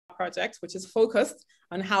project, which is focused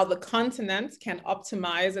on how the continent can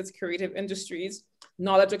optimize its creative industries,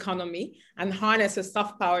 knowledge economy, and harness its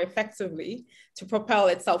soft power effectively to propel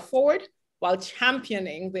itself forward while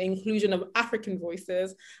championing the inclusion of African voices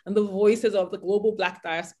and the voices of the global Black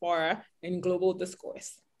diaspora in global discourse.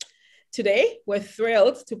 Today, we're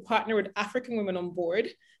thrilled to partner with African women on board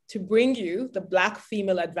to bring you the Black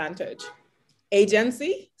female advantage,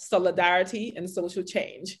 agency, solidarity, and social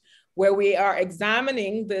change, where we are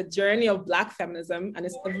examining the journey of Black feminism and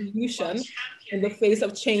its evolution in the face of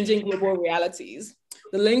changing global realities,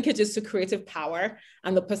 the linkages to creative power,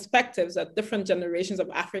 and the perspectives that different generations of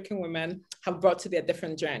African women have brought to their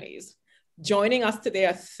different journeys. Joining us today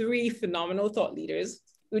are three phenomenal thought leaders,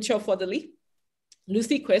 Uche Ofodile,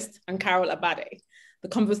 Lucy Quist, and Carol Abade.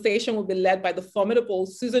 The conversation will be led by the formidable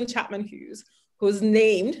Susan Chapman-Hughes, who is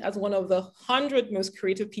named as one of the 100 most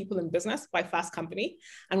creative people in business by Fast Company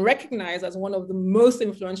and recognized as one of the most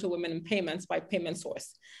influential women in payments by Payment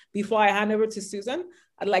Source. Before I hand over to Susan,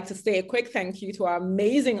 I'd like to say a quick thank you to our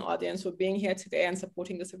amazing audience for being here today and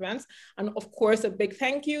supporting this event. And of course, a big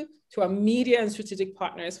thank you to our media and strategic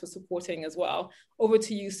partners for supporting as well. Over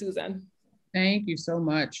to you, Susan. Thank you so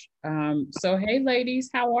much. So hey, ladies,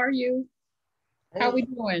 how are you? How are we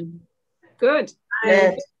doing? Good.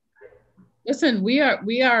 Good. Listen, we are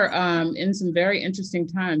in some very interesting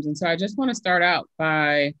times. And so I just want to start out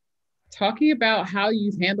by talking about how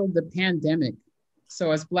you've handled the pandemic.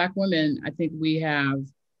 So as Black women, I think we have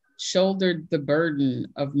shouldered the burden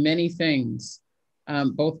of many things,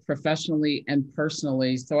 both professionally and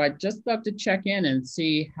personally. So I'd just love to check in and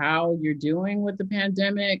see how you're doing with the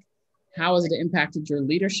pandemic. How has it impacted your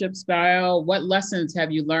leadership style? What lessons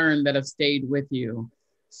have you learned that have stayed with you?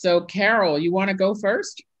 So Carol, you want to go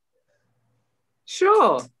first?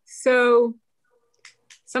 Sure. So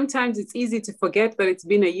sometimes it's easy to forget that it's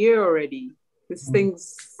been a year already. These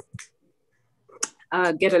things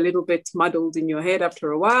get a little bit muddled in your head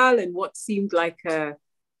after a while, and what seemed like an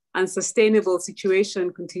unsustainable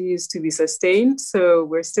situation continues to be sustained. So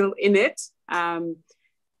we're still in it. I'm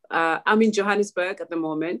in Johannesburg at the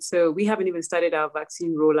moment, so we haven't even started our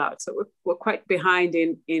vaccine rollout. So we're quite behind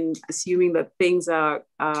in assuming that things are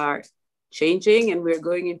changing, and we're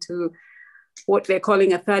going into what they're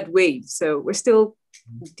calling a third wave. So we're still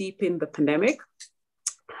deep in the pandemic.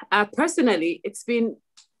 Personally, it's been,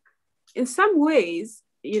 in some ways,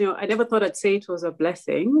 I never thought I'd say it was a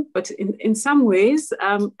blessing, but in some ways,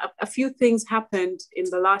 a few things happened in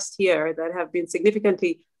the last year that have been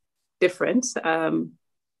significantly different. I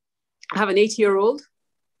have an 8-year-old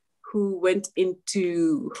who went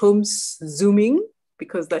into home Zooming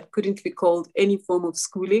because that couldn't be called any form of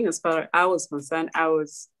schooling as far as I was concerned. I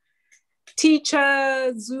was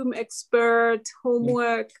teacher, Zoom expert,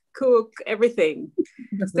 homework, cook, everything.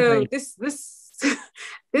 So this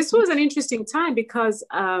was an interesting time because,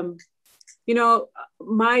 my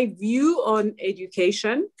view on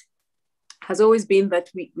education has always been that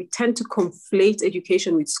we tend to conflate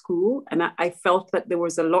education with school. And I felt that there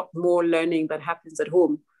was a lot more learning that happens at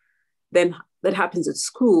home than that happens at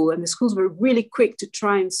school. And the schools were really quick to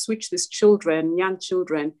try and switch these children, young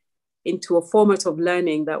children, into a format of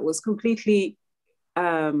learning that was completely,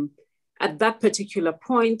 at that particular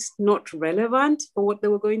point, not relevant for what they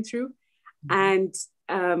were going through. And,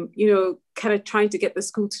 kind of trying to get the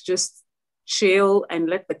school to just chill and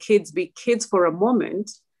let the kids be kids for a moment.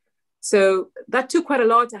 So that took quite a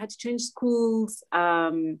lot. I had to change schools.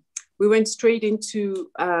 We went straight into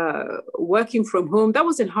working from home. That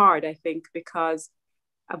wasn't hard, I think, because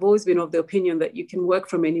I've always been of the opinion that you can work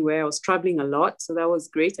from anywhere. I was traveling a lot, so that was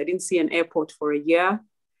great. I didn't see an airport for a year.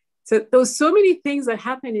 So there was so many things that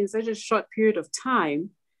happened in such a short period of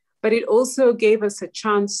time, but it also gave us a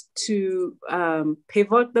chance to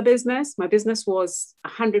pivot the business. My business was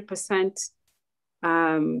 100%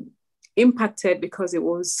 impacted because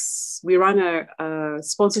we run a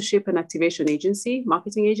sponsorship and activation agency,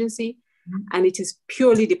 marketing agency, and it is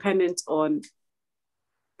purely dependent on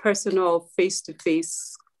personal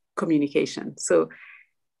face-to-face communication. So,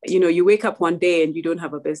 you wake up one day and you don't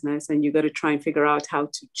have a business and you got to try and figure out how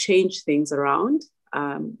to change things around.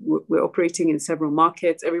 We're operating in several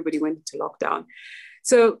markets. Everybody went into lockdown.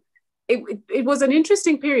 So it was an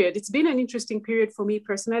interesting period. It's been an interesting period for me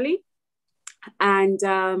personally. And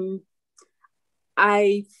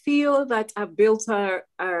I feel that I've built a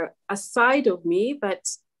side of me that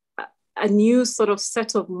a new sort of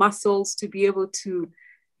set of muscles to be able to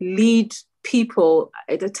lead people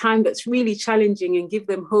at a time that's really challenging and give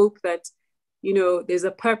them hope that, there's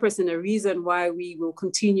a purpose and a reason why we will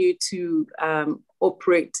continue to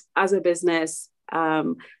operate as a business,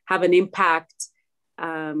 have an impact,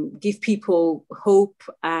 give people hope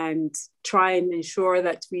and try and ensure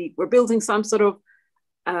that we're building some sort of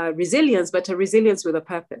resilience, but a resilience with a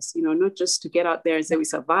purpose, not just to get out there and say we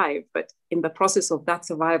survived, but in the process of that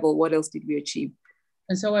survival, what else did we achieve?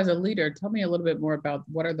 And so as a leader, tell me a little bit more about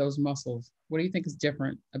what are those muscles? What do you think is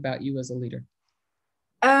different about you as a leader?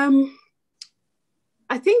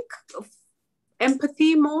 I think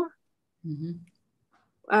empathy more,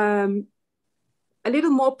 a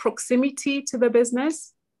little more proximity to the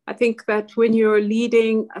business. I think that when you're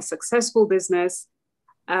leading a successful business,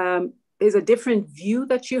 there's a different view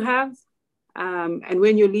that you have. And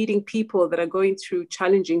when you're leading people that are going through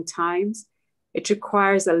challenging times, it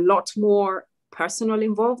requires a lot more personal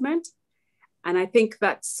involvement. And I think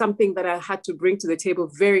that's something that I had to bring to the table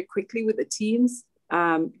very quickly with the teams.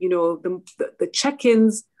 The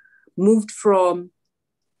check-ins moved from,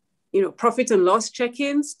 profit and loss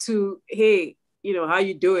check-ins to, hey, how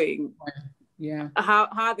you doing? Yeah. How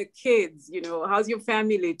are the kids? How's your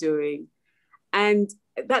family doing? And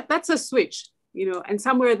that's a switch, and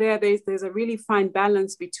somewhere there's a really fine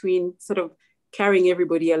balance between sort of carrying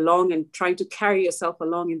everybody along and trying to carry yourself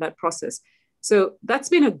along in that process. So that's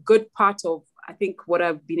been a good part of, I think, what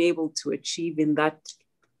I've been able to achieve in that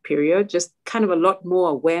period, just kind of a lot more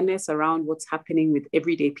awareness around what's happening with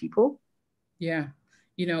everyday people. Yeah.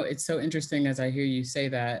 It's so interesting as I hear you say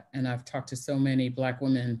that, and I've talked to so many Black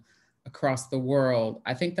women across the world.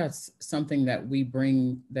 I think that's something that we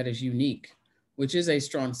bring that is unique, which is a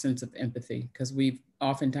strong sense of empathy, because we've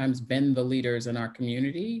oftentimes been the leaders in our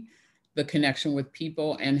community, the connection with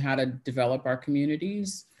people and how to develop our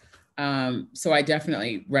communities. So I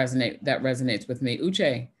definitely that resonates with me.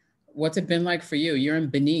 Uche, what's it been like for you? You're in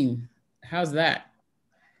Benin. How's that?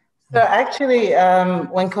 So actually,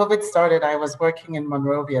 when COVID started, I was working in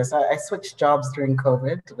Monrovia. So I switched jobs during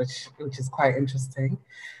COVID, which is quite interesting.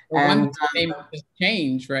 Well, and one name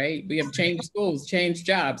change, right? We have changed schools, changed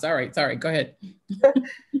jobs. All right, sorry, go ahead.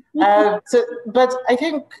 But I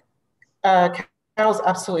think Carol's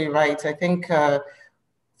absolutely right. I think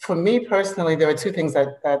for me personally, there were two things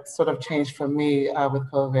that sort of changed for me with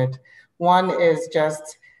COVID. One is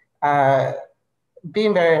just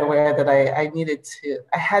being very aware that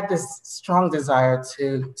I had this strong desire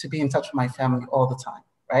to be in touch with my family all the time,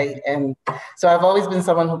 right? And so I've always been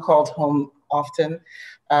someone who called home often,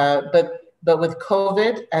 but with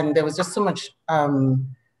COVID, and there was just so much,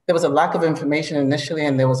 there was a lack of information initially,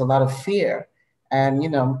 and there was a lot of fear. And,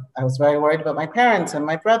 I was very worried about my parents and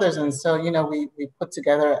my brothers. And so, we put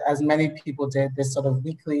together, as many people did, this sort of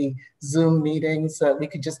weekly Zoom meetings so that we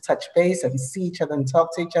could just touch base and see each other and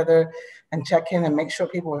talk to each other and check in and make sure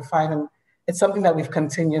people were fine. And it's something that we've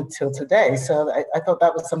continued till today. So I thought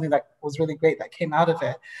that was something that was really great that came out of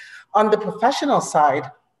it. On the professional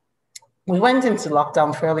side, we went into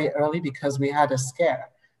lockdown fairly early because we had a scare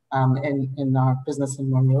in our business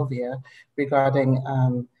in Monrovia regarding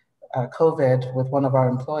COVID with one of our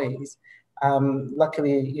employees.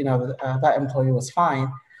 Luckily, that employee was fine.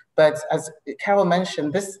 But as Carol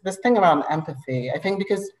mentioned, this thing around empathy, I think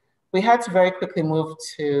because we had to very quickly move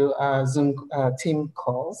to Zoom team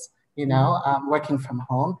calls, working from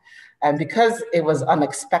home. And because it was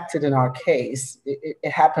unexpected in our case,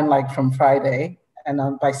 it happened like from Friday,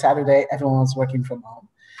 and by Saturday, everyone was working from home.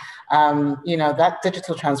 That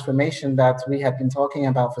digital transformation that we had been talking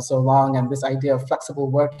about for so long, and this idea of flexible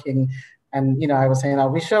working, and I was saying, are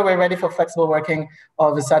we sure we're ready for flexible working?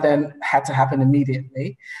 All of a sudden had to happen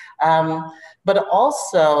immediately. But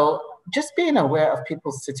also just being aware of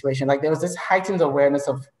people's situation. Like there was this heightened awareness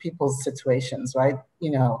of people's situations, right?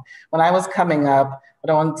 When I was coming up, I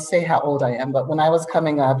don't want to say how old I am, but when I was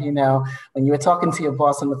coming up, when you were talking to your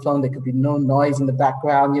boss on the phone, there could be no noise in the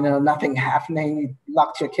background, nothing happening. You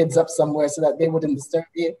locked your kids up somewhere so that they wouldn't disturb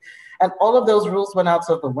you. And all of those rules went out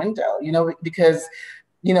of the window, because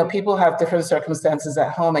people have different circumstances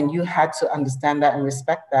at home, and you had to understand that and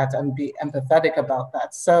respect that and be empathetic about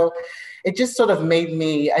that. So it just sort of made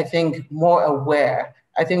me, I think, more aware.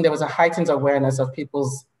 I think there was a heightened awareness of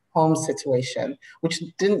people's home situation, which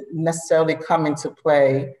didn't necessarily come into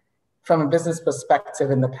play from a business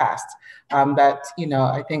perspective in the past, that,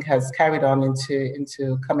 I think has carried on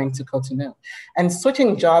into coming to Cotonou. And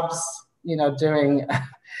switching jobs, during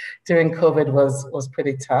COVID was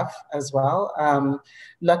pretty tough as well.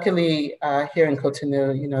 Luckily, here in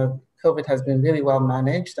Cotonou, COVID has been really well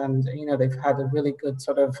managed, and they've had a really good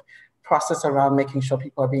sort of process around making sure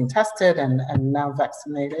people are being tested and now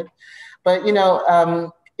vaccinated. But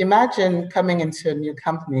imagine coming into a new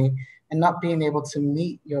company and not being able to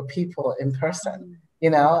meet your people in person.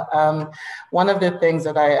 One of the things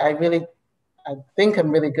that I really I think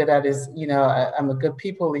I'm really good at is, I'm a good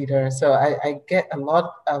people leader. So I get a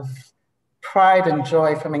lot of pride and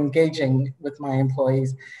joy from engaging with my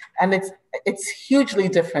employees. And it's hugely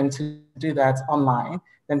different to do that online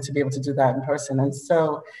than to be able to do that in person. And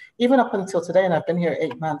so even up until today, and I've been here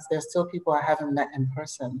 8 months, there's still people I haven't met in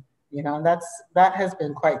person, and that has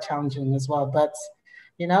been quite challenging as well. But,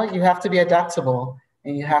 you have to be adaptable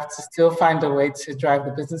and you have to still find a way to drive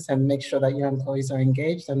the business and make sure that your employees are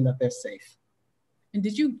engaged and that they're safe. And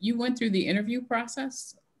did you went through the interview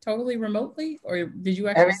process totally remotely, or did you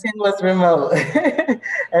actually? Everything was remote.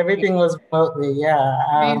 Everything was remotely,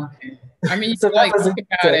 yeah. I mean, so like, think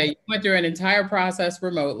about it. You went through an entire process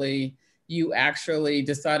remotely. You actually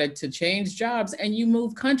decided to change jobs and you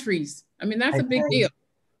moved countries. I mean, that's a big deal.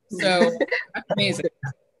 So that's amazing.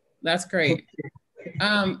 That's great.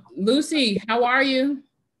 Lucy, how are you?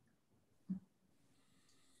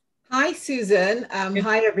 Hi, Susan.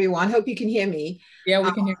 Hi, everyone. Hope you can hear me. Yeah,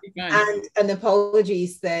 we can hear you fine. And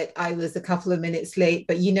apologies that I was a couple of minutes late,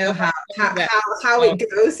 but you know how it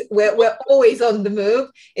goes. We're always on the move.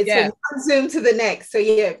 It's from one Zoom to the next. So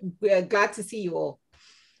yeah, we're glad to see you all.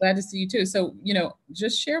 Glad to see you too. So,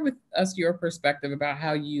 just share with us your perspective about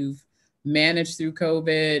how you've managed through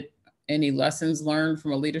COVID, any lessons learned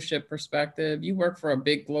from a leadership perspective. You work for a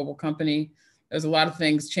big global company. There's a lot of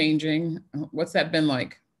things changing. What's that been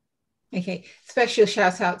like? Okay, special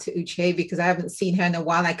shout out to Uche because I haven't seen her in a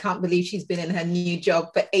while. I can't believe she's been in her new job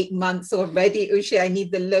for 8 months already. Uche, I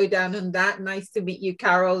need the lowdown on that. Nice to meet you,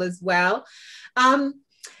 Carol, as well.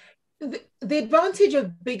 The advantage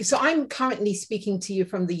of so I'm currently speaking to you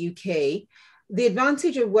from the UK. The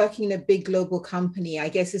advantage of working in a big global company, I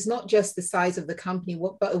guess, is not just the size of the company,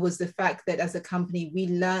 but it was the fact that as a company, we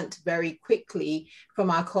learned very quickly from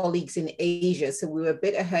our colleagues in Asia. So we were a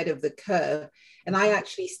bit ahead of the curve. And I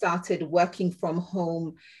actually started working from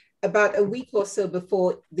home about a week or so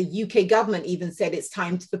before the UK government even said it's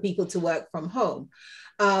time for people to work from home.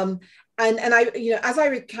 And I, as I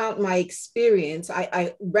recount my experience,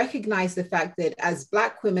 I recognize the fact that as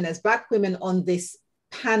Black women on this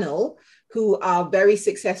panel, who are very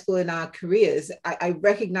successful in our careers, I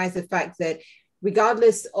recognize the fact that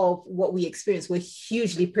regardless of what we experience, we're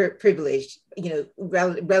hugely privileged,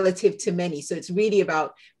 relative to many. So it's really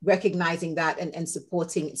about recognizing that and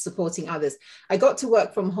supporting others. I got to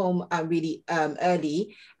work from home really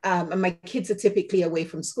early, and my kids are typically away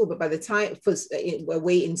from school, but by the time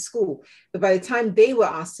away in school, but by the time they were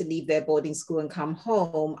asked to leave their boarding school and come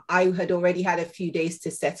home, I had already had a few days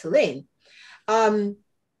to settle in.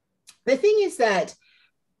 The thing is that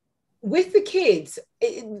with the kids,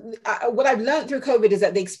 what I've learned through COVID is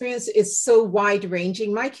that the experience is so wide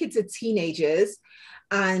ranging. My kids are teenagers,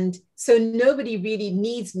 and so nobody really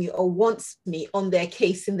needs me or wants me on their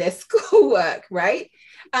case in their schoolwork, right?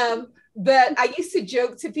 But I used to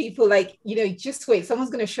joke to people like, just wait, someone's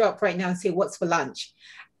going to show up right now and say, what's for lunch?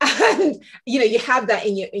 And you have that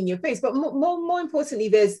in your face, but more importantly,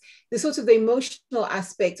 there's the sort of the emotional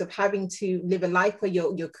aspect of having to live a life where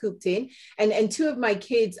you're cooped in. And two of my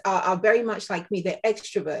kids are very much like me. They're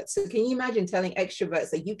extroverts. So can you imagine telling extroverts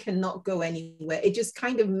that you cannot go anywhere? It just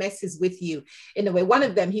kind of messes with you in a way. One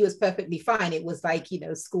of them, he was perfectly fine. It was like,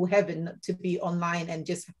 school heaven to be online and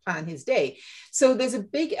just plan his day. So there's a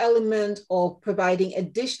big element of providing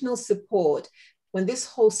additional support when this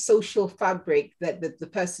whole social fabric that the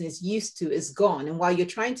person is used to is gone. And while you're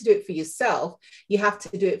trying to do it for yourself, you have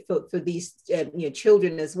to do it for these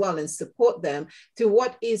children as well and support them through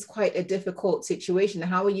what is quite a difficult situation.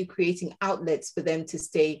 How are you creating outlets for them to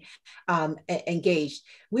stay engaged?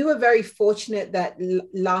 We were very fortunate that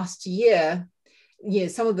last year,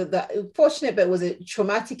 some of the fortunate, but it was a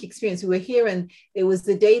traumatic experience. We were here, and it was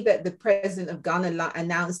the day that the president of Ghana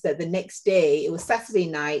announced that the next day, it was Saturday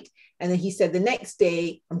night, and then he said, the next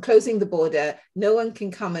day, I'm closing the border, no one can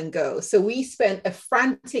come and go. So we spent a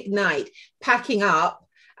frantic night packing up,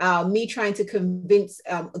 me trying to convince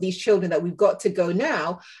these children that we've got to go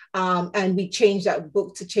now. And we changed our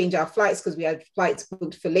book to change our flights because we had flights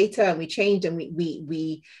booked for later, and we changed and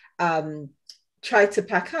we tried to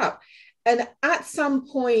pack up. And at some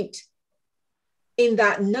point in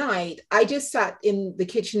that night, I just sat in the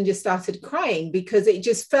kitchen and just started crying because it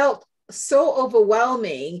just felt so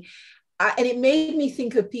overwhelming. And it made me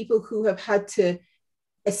think of people who have had to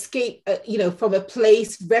escape, from a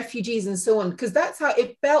place, refugees and so on, because that's how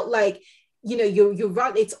it felt like, you're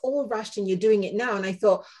right, it's all rushed and you're doing it now. And I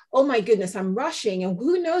thought, oh my goodness, I'm rushing. And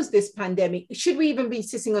who knows this pandemic? Should we even be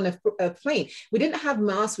sitting on a plane? We didn't have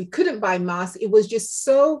masks. We couldn't buy masks. It was just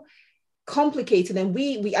so complicated. And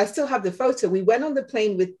I still have the photo. We went on the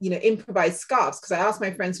plane with, improvised scarves, because I asked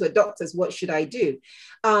my friends who are doctors, what should I do?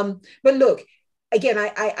 But look, again,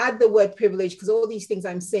 I add the word privilege, because all these things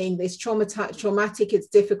I'm saying, it's traumatic, it's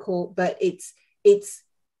difficult, but it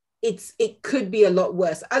could be a lot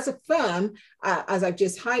worse. As a firm, as I've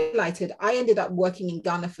just highlighted, I ended up working in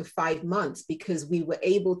Ghana for 5 months because we were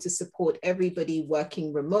able to support everybody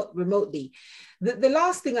working remotely. The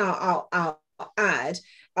last thing I'll add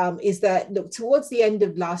is that, look, towards the end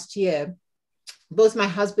of last year, both my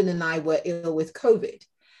husband and I were ill with COVID.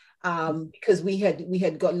 Because we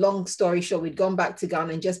had got, long story short, we'd gone back to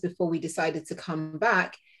Ghana, and just before we decided to come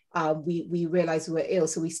back, we realized we were ill.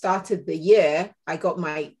 So we started the year, I got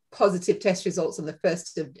my positive test results on the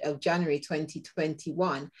 1st of January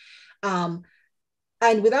 2021. And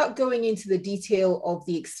without going into the detail of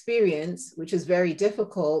the experience, which is very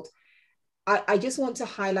difficult, I just want to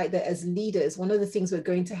highlight that as leaders, one of the things we're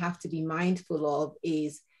going to have to be mindful of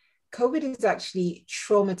is COVID has actually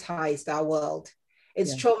traumatized our world.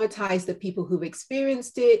 It's traumatized the people who've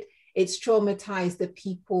experienced it. It's traumatized the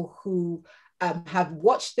people who have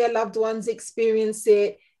watched their loved ones experience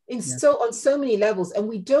it on so many levels. And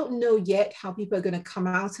we don't know yet how people are going to come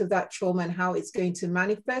out of that trauma and how it's going to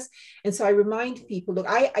manifest. And so I remind people, look,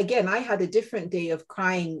 I had a different day of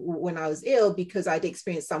crying when I was ill, because I'd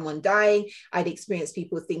experienced someone dying. I'd experienced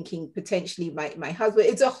people thinking potentially my husband.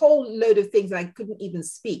 It's a whole load of things, and I couldn't even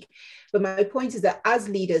speak. But my point is that as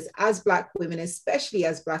leaders, as Black women, especially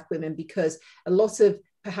as Black women, because a lot of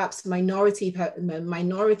perhaps minorities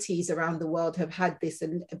around the world have had this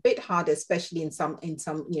a bit harder, especially in some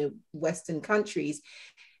Western countries.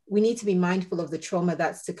 We need to be mindful of the trauma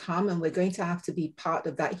that's to come, and we're going to have to be part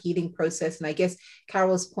of that healing process. And I guess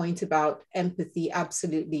Carol's point about empathy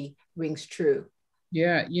absolutely rings true.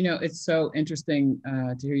 Yeah, it's so interesting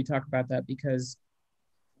to hear you talk about that, because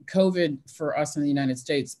COVID for us in the United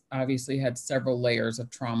States obviously had several layers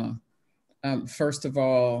of trauma. First of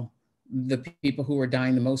all, the people who were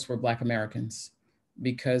dying the most were Black Americans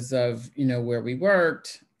because of, where we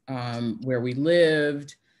worked, where we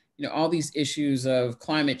lived, all these issues of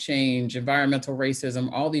climate change, environmental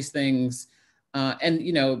racism, all these things.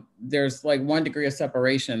 And, there's like 1 degree of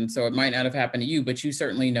separation. So it might not have happened to you, but you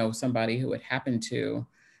certainly know somebody who it happened to.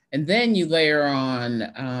 And then you layer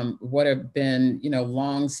on what have been,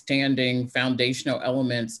 long-standing foundational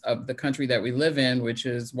elements of the country that we live in, which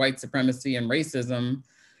is white supremacy and racism.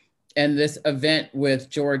 And this event with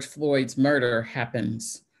George Floyd's murder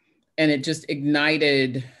happens. And it just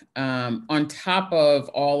ignited, on top of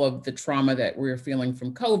all of the trauma that we're feeling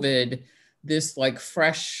from COVID, this like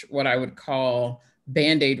fresh, what I would call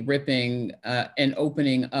Band-Aid ripping and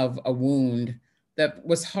opening of a wound that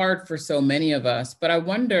was hard for so many of us. But I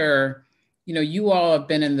wonder, you all have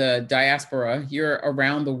been in the diaspora, you're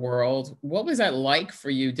around the world. What was that like for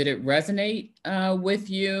you? Did it resonate with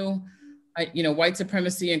you? White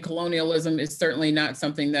supremacy and colonialism is certainly not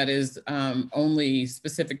something that is only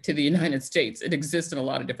specific to the United States. It exists in a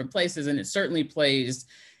lot of different places, and it certainly plays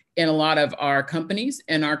in a lot of our companies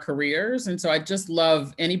and our careers. And so I just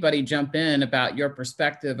love anybody jump in about your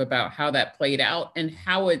perspective about how that played out and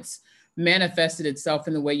how it's manifested itself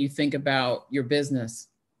in the way you think about your business.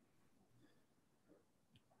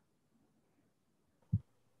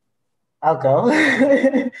 I'll go.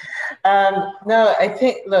 No, I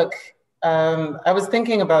think, look, I was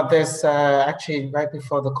thinking about this actually right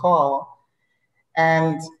before the call.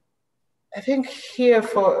 And I think here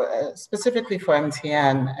specifically for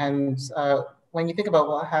MTN, and when you think about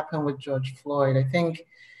what happened with George Floyd, I think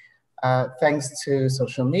thanks to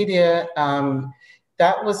social media,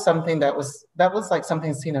 that was something that was like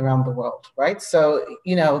something seen around the world, right? So,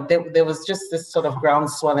 there was just this sort of ground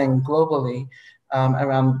swelling globally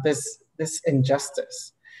around this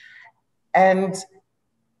injustice. And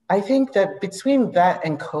I think that between that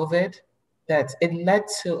and COVID, that it led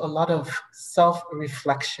to a lot of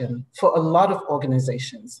self-reflection for a lot of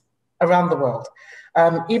organizations around the world.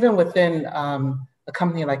 Even within a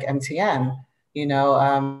company like MTN,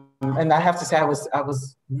 and I have to say I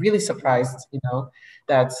was really surprised,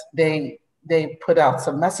 that they put out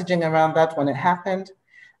some messaging around that when it happened.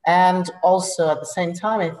 And also at the same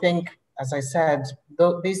time, I think, as I said,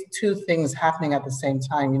 these two things happening at the same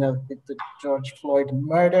time, the George Floyd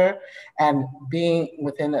murder and being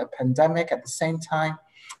within a pandemic at the same time,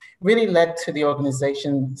 really led to the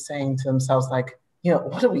organization saying to themselves, like,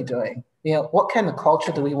 what are we doing? What kind of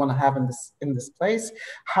culture do we want to have in this place?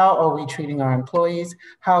 How are we treating our employees?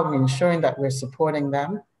 How are we ensuring that we're supporting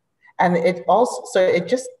them? And it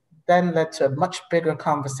just then led to a much bigger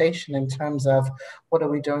conversation in terms of what are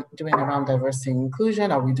we doing around diversity and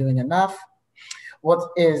inclusion? Are we doing enough?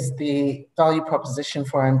 what is the value proposition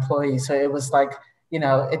for our employees. So it was like,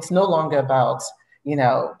 it's no longer about,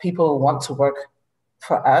 people want to work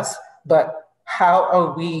for us, but how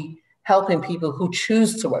are we helping people who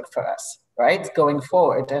choose to work for us, right, going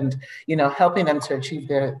forward, and helping them to achieve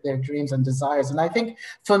their dreams and desires. And I think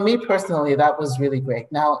for me personally, that was really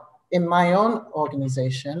great. Now, in my own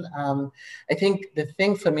organization, I think the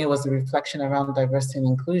thing for me was the reflection around diversity and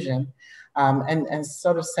inclusion, and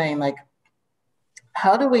sort of saying, like,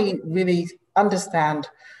 how do we really understand,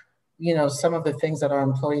 some of the things that our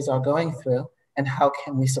employees are going through, and how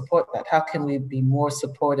can we support that? How can we be more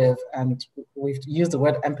supportive? And we've used the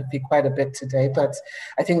word empathy quite a bit today, but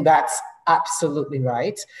I think that's absolutely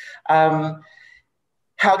right.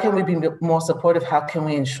 How can we be more supportive? How can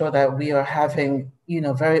we ensure that we are having,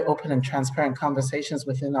 very open and transparent conversations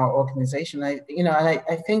within our organization? I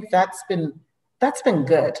think that's been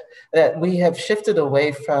good, that we have shifted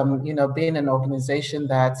away from, being an organization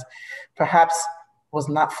that perhaps was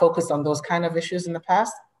not focused on those kind of issues in the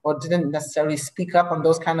past, or didn't necessarily speak up on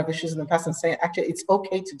those kind of issues in the past, and saying, actually, it's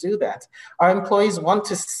okay to do that. Our employees want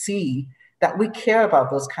to see that we care about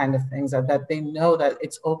those kind of things, and that they know that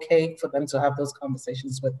it's okay for them to have those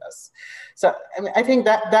conversations with us. So I think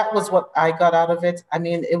that was what I got out of it. I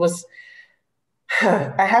mean, it was,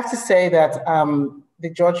 I have to say that the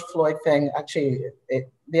George Floyd thing, actually,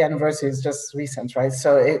 the anniversary is just recent, right?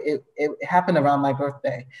 So it happened around my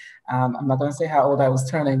birthday. I'm not going to say how old I was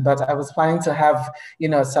turning, but I was planning to have,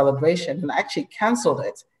 a celebration, and I actually canceled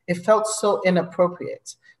it. It felt so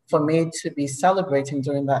inappropriate for me to be celebrating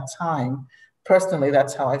during that time. Personally,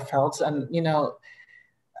 that's how I felt, and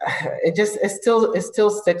it still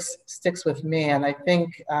sticks with me, and I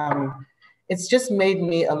think it's just made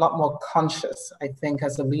me a lot more conscious, I think,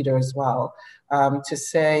 as a leader as well, to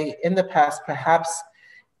say, in the past, perhaps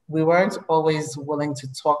we weren't always willing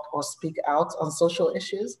to talk or speak out on social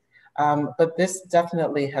issues, but this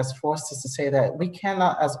definitely has forced us to say that we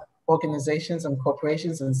cannot, as organizations and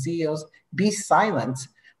corporations and CEOs, be silent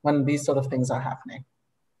when these sort of things are happening.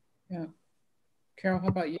 Yeah. Carol, how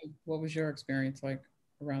about you? What was your experience like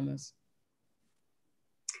around this?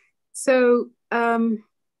 So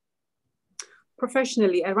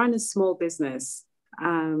professionally, I run a small business.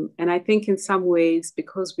 And I think in some ways,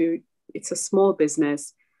 because it's a small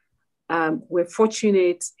business, we're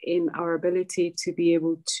fortunate in our ability to be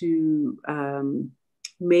able to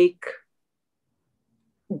make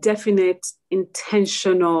definite,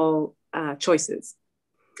 intentional choices.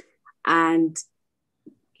 And,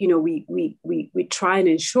 we try and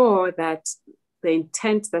ensure that the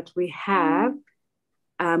intent that we have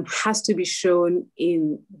has to be shown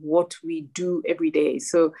in what we do every day.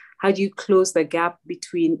 So how do you close the gap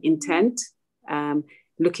between intent,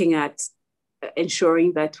 looking at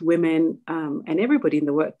ensuring that women and everybody in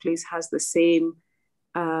the workplace has the same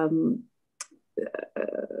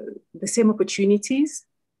opportunities,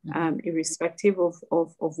 irrespective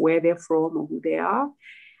of where they're from or who they are?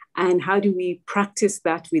 And how do we practice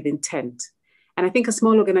that with intent? And I think a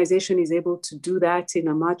small organization is able to do that in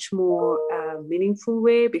a much more meaningful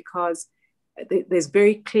way, because there's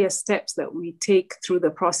very clear steps that we take through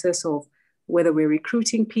the process of whether we're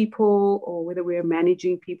recruiting people or whether we're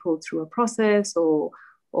managing people through a process or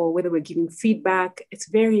whether we're giving feedback. It's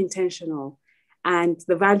very intentional. And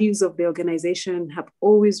the values of the organization have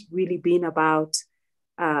always really been about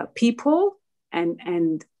people,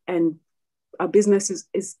 and our business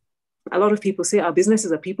is a lot of people say our business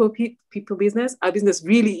is a people business. Our business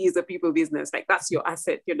really is a people business. Like, that's your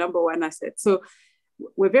asset, your number one asset. So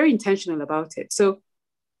we're very intentional about it. So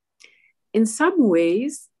in some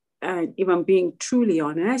ways, and if I'm being truly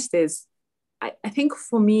honest, I think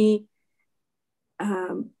for me,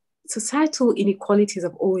 societal inequalities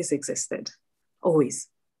have always existed, always,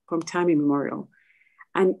 from time immemorial.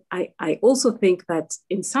 And I also think that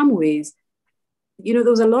in some ways, there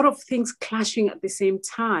was a lot of things clashing at the same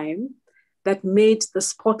time that made the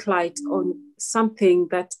spotlight on something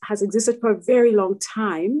that has existed for a very long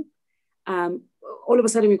time. All of a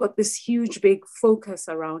sudden, we got this huge, big focus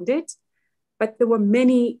around it. But there were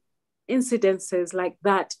many incidences like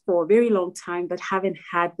that for a very long time that haven't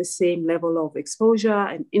had the same level of exposure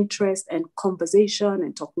and interest and conversation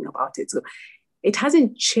and talking about it. So it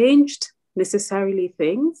hasn't changed necessarily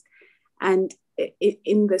things. And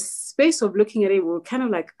in the space of looking at it, we're kind of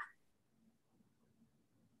like,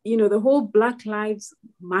 the whole Black Lives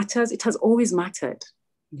Matters, it has always mattered.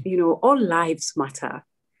 All lives matter.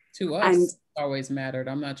 To us, and it's always mattered.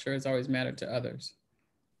 I'm not sure it's always mattered to others.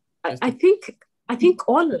 I think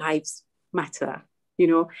all lives matter,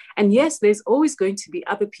 and yes, there's always going to be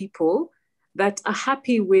other people that are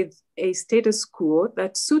happy with a status quo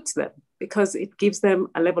that suits them. because it gives them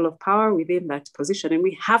a level of power within that position. And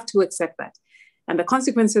we have to accept that. And the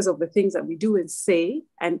consequences of the things that we do and say,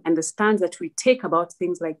 and the stands that we take about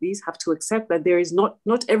things like these, have to accept that there is not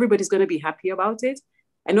everybody's going to be happy about it,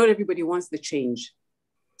 and not everybody wants the change.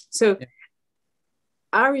 So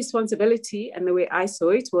our responsibility, and the way I saw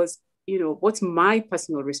it, was, what's my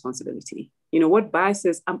personal responsibility? What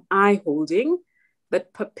biases am I holding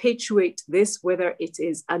that perpetuate this, whether it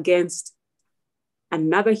is against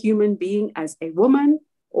another human being as a woman,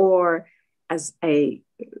 or as a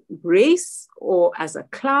race, or as a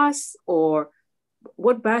class, or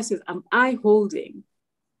what biases am I holding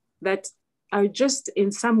that are just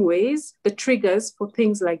in some ways the triggers for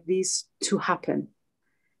things like these to happen?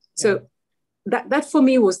 So that for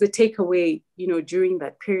me was the takeaway, during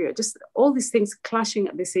that period, just all these things clashing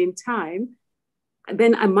at the same time. And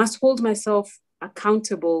then I must hold myself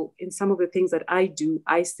accountable in some of the things that I do,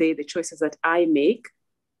 I say, the choices that I make,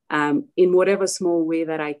 in whatever small way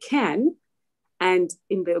that I can, and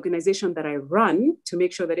in the organization that I run, to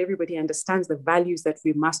make sure that everybody understands the values that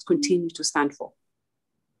we must continue to stand for.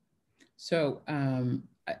 So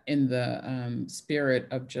in the spirit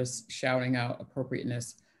of just shouting out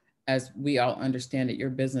appropriateness, as we all understand it, your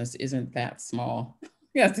business isn't that small.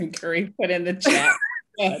 Yes, and Curry put in the chat.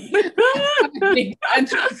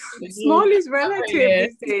 Small is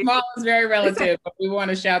relative. Small is very relative, but we want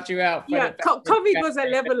to shout you out. For COVID was a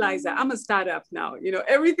levelizer. I'm a startup now.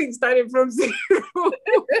 Everything started from zero.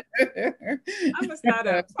 I'm a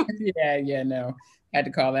startup. No, had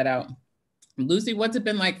to call that out. Lucy, what's it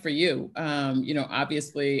been like for you?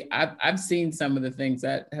 Obviously, I've seen some of the things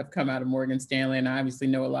that have come out of Morgan Stanley, and I obviously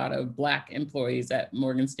know a lot of Black employees at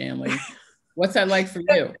Morgan Stanley. What's that like for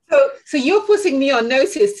you? So you're putting me on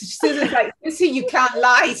notice. Susan's like, Lucy, you can't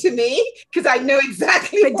lie to me, because I know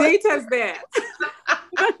exactly the data's there.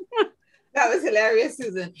 That was hilarious,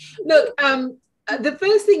 Susan. Look, the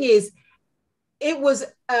first thing is, it was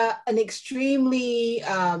an extremely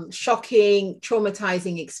shocking,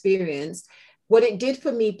 traumatizing experience. What it did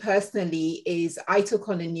for me personally is I took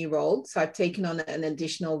on a new role. So I've taken on an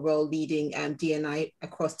additional role leading D&I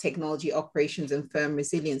across technology operations and firm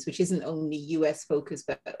resilience, which isn't only US focused,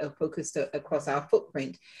 but focused across our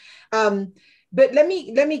footprint. But let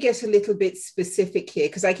me get a little bit specific here,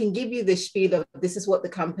 because I can give you the spiel of this is what the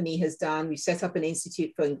company has done. We set up an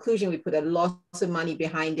institute for inclusion. We put a lot of money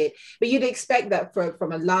behind it. But you'd expect that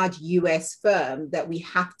from a large US firm that we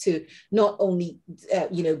have to not only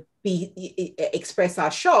express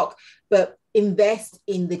our shock, but invest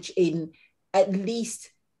in at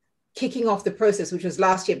least kicking off the process, which was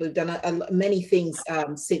last year. But we've done many things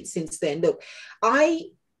since then. Look,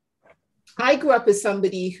 I grew up as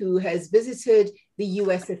somebody who has visited the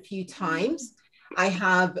US a few times. I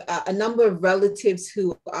have a number of relatives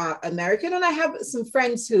who are American, and I have some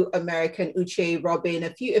friends who are American, Uche, Robin,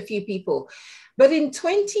 a few people. But in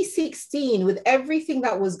 2016, with everything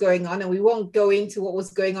that was going on, and we won't go into what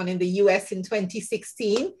was going on in the US in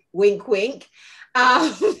 2016, wink, wink,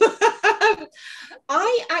 I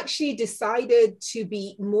actually decided to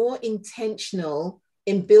be more intentional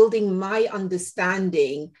in building my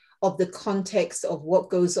understanding of the context of what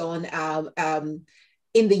goes on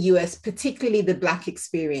in the US, particularly the Black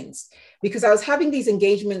experience. Because I was having these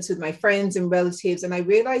engagements with my friends and relatives, and I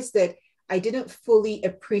realized that I didn't fully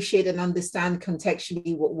appreciate and understand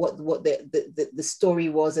contextually what the story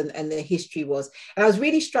was and the history was. And I was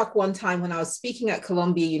really struck one time when I was speaking at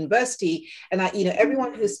Columbia University, and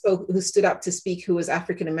everyone who stood up to speak who was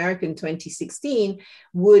African American in 2016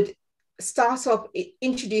 would start off,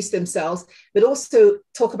 introduce themselves, but also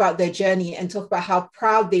talk about their journey and talk about how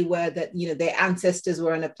proud they were that their ancestors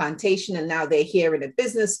were on a plantation and now they're here in a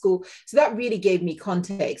business school. So that really gave me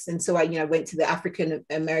context. And so I went to the African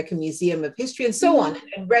American Museum of History and so on,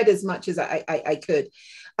 and read as much as I could.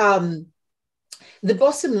 The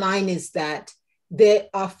bottom line is that there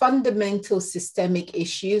are fundamental systemic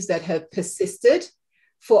issues that have persisted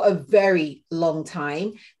for a very long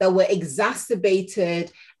time, that were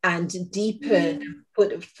exacerbated and deepened,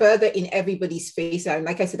 put further in everybody's face. And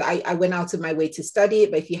like I said, I went out of my way to study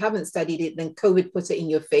it, but if you haven't studied it, then COVID put it in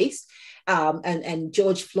your face. And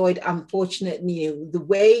George Floyd, unfortunately, the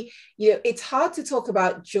way, it's hard to talk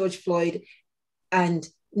about George Floyd and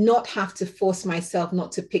not have to force myself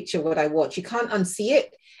not to picture what I watch. You can't unsee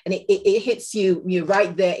it. And it hits you, you're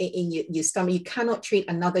right there in your stomach. You cannot treat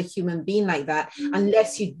another human being like that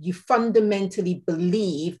unless you fundamentally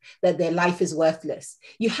believe that their life is worthless.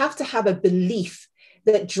 You have to have a belief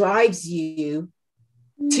that drives you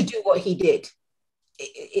to do what he did.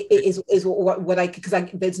 Is what I, because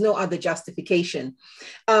there's no other justification.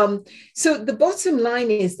 So the bottom line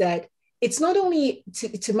is that it's not only,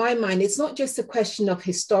 to my mind, it's not just a question of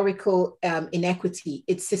historical inequity,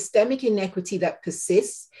 it's systemic inequity that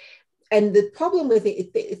persists. And the problem with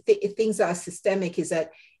it, if things are systemic, is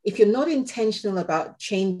that if you're not intentional about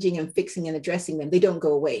changing and fixing and addressing them, they don't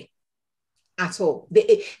go away at all.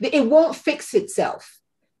 It won't fix itself.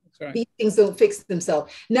 Right. These things don't fix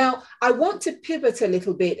themselves. Now, I want to pivot a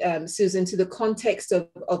little bit, Susan, to the context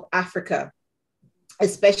of Africa,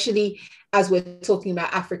 especially as we're talking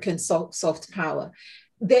about African soft power.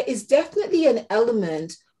 There is definitely an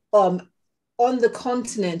element on the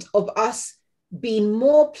continent of us being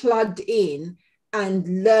more plugged in and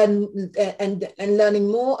learning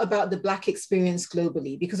more about the Black experience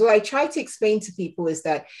globally. Because what I try to explain to people is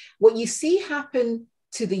that what you see happen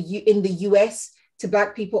in the US to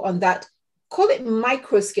Black people on that, call it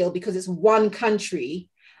micro scale because it's one country,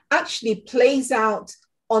 actually plays out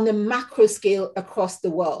on a macro scale across the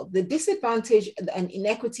world. The disadvantage and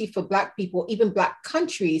inequity for Black people, even Black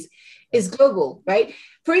countries, is global, right?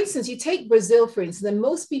 For instance, you take Brazil, for instance, and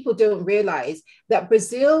most people don't realize that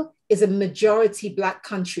Brazil is a majority Black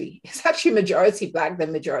country. It's actually majority Black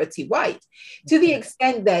than majority white, to the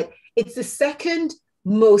extent that it's the second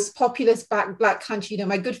most populous Black country. You know,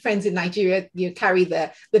 my good friends in Nigeria, carry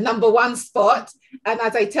the number one spot. And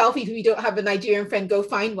as I tell people, if you don't have a Nigerian friend, go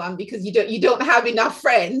find one, because you don't have enough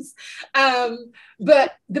friends.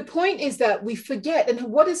 But the point is that we forget, and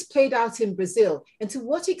what has played out in Brazil, and to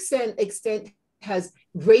what extent has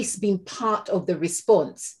race been part of the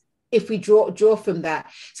response, if we draw from that.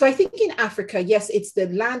 So I think in Africa, yes, it's the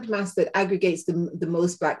landmass that aggregates the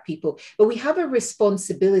most Black people, but we have a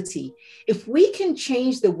responsibility. If we can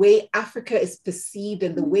change the way Africa is perceived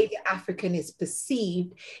and the way the African is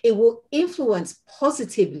perceived, it will influence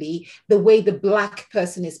positively the way the Black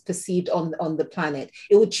person is perceived on the planet.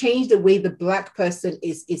 It will change the way the Black person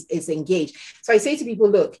is engaged. So I say to people,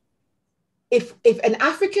 look, if an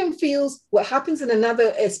African feels what happens in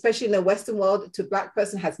another, especially in the Western world, to a Black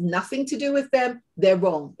person has nothing to do with them, they're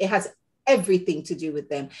wrong. It has everything to do with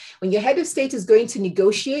them. When your head of state is going to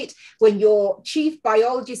negotiate, when your chief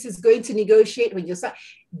biologist is going to negotiate, when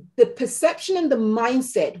the perception and the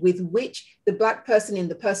mindset with which the Black person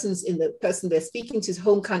the person they're speaking to his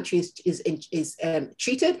home country is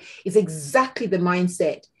treated is exactly the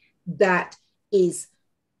mindset that is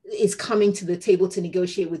coming to the table to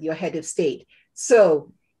negotiate with your head of state.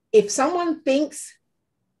 So if someone thinks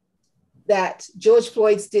that George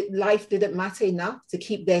Floyd's life didn't matter enough to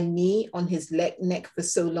keep their knee on his neck for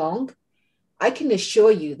so long, I can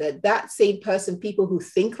assure you that same person, people who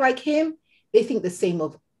think like him, they think the same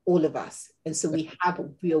of all of us. And so we have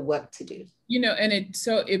real work to do. And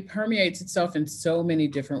it permeates itself in so many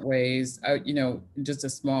different ways. Just a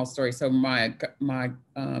small story. So my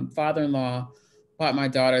father-in-law bought my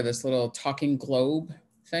daughter this little talking globe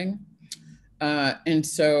thing. And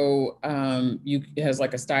so it has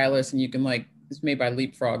like a stylus, and you can it's made by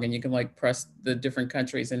Leapfrog, and you can press the different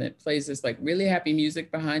countries, and it plays this really happy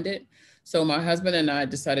music behind it. So my husband and I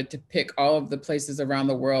decided to pick all of the places around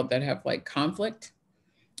the world that have conflict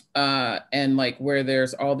and where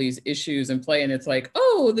there's all these issues in play. And it's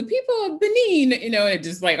oh, the people of Benin, and it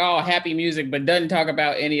just all happy music, but doesn't talk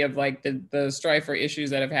about any of the strife or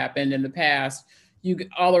issues that have happened in the past. You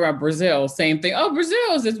all around Brazil, same thing. Oh,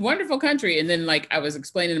 Brazil is this wonderful country. And then I was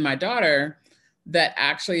explaining to my daughter that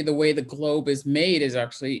actually the way the globe is made is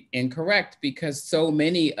actually incorrect, because so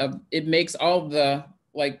many of it makes all the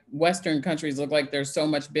Western countries look like they're so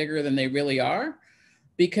much bigger than they really are,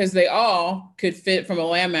 because they all could fit from a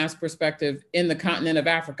landmass perspective in the continent of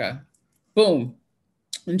Africa. Boom.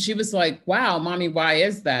 And she was like, wow, mommy, why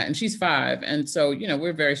is that? And she's 5. And so,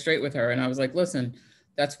 we're very straight with her. And I was like, listen,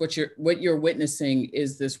 that's what you're witnessing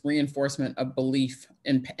is this reinforcement of belief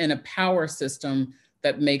in a power system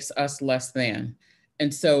that makes us less than.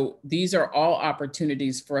 And so these are all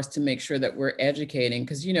opportunities for us to make sure that we're educating.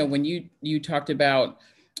 Because, when you talked about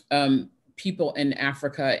people in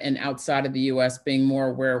Africa and outside of the US being more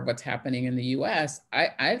aware of what's happening in the US,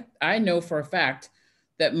 I know for a fact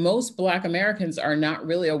that most Black Americans are not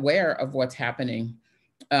really aware of what's happening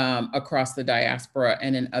across the diaspora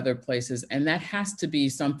and in other places. And that has to be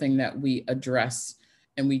something that we address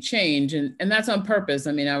and we change. And that's on purpose.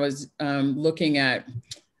 I mean, I was looking at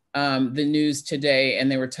the news today, and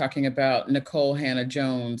they were talking about Nicole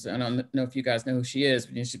Hannah-Jones. I don't know if you guys know who she is,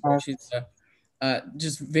 but she's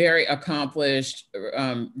just very accomplished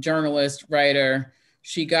journalist, writer.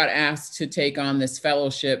 She got asked to take on this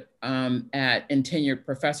fellowship at tenured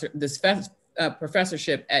professor,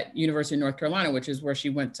 professorship at University of North Carolina, which is where she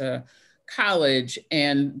went to college.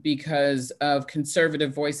 And because of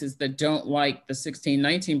conservative voices that don't like the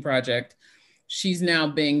 1619 Project, she's now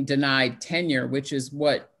being denied tenure, which is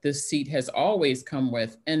what this seat has always come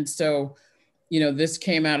with. And so, this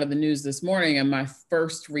came out of the news this morning, and my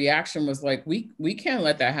first reaction was like, we can't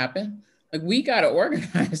let that happen. Like, we got to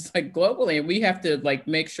organize like globally, and we have to like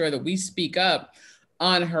make sure that we speak up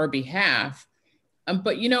on her behalf.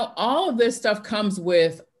 But all of this stuff comes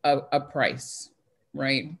with a price,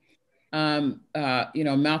 right?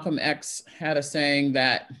 Malcolm X had a saying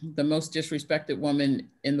that the most disrespected woman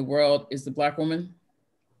in the world is the Black woman.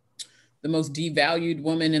 The most devalued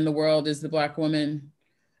woman in the world is the Black woman.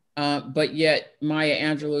 But yet Maya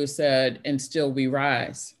Angelou said, and still we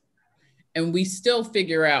rise. And we still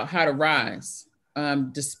figure out how to rise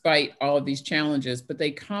despite all of these challenges, but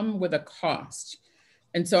they come with a cost.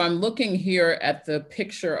 And so I'm looking here at the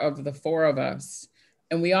picture of the four of us,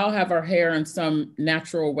 and we all have our hair in some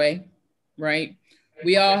natural way, right?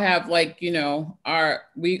 We all have like, we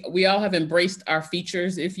all have embraced our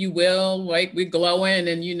features, if you will, like we're glowing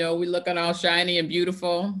and, we looking all shiny and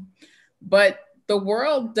beautiful, but the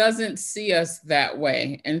world doesn't see us that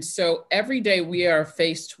way. And so every day we are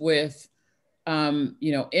faced with,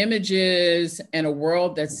 images and a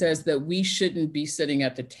world that says that we shouldn't be sitting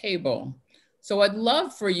at the table. So I'd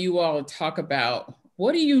love for you all to talk about,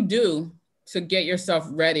 what do you do to get yourself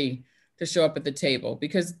ready to show up at the table?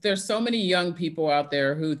 Because there's so many young people out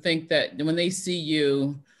there who think that when they see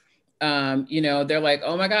you, they're like,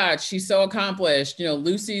 oh my God, she's so accomplished.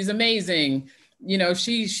 Lucy's amazing.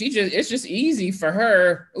 She just, it's just easy for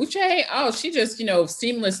her. Uche, oh, she just,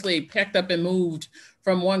 seamlessly packed up and moved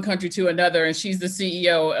from one country to another, and she's the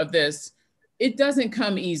CEO of this. It doesn't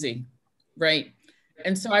come easy, right?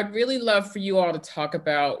 And so I'd really love for you all to talk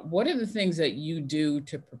about, what are the things that you do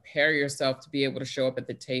to prepare yourself to be able to show up at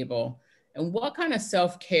the table? And what kind of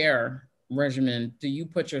self-care regimen do you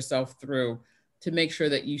put yourself through to make sure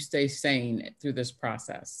that you stay sane through this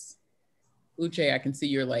process? Uche, I can see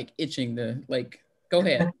you're like itching to go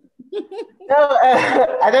ahead. No,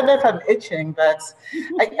 I don't know if I'm itching, but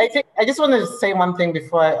I think I just wanted to say one thing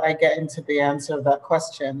before I get into the answer of that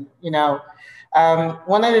question.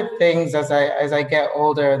 One of the things as I get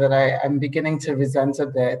older that I'm beginning to resent a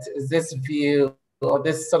bit is this view or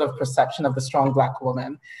this sort of perception of the strong Black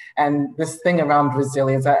woman and this thing around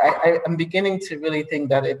resilience. I'm beginning to really think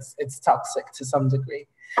that it's toxic to some degree.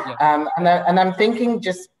 Yeah. And I'm thinking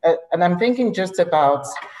just about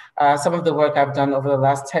some of the work I've done over the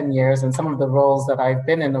last 10 years and some of the roles that I've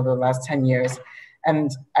been in over the last 10 years.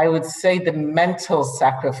 And I would say the mental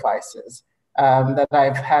sacrifices that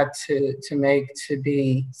I've had to make to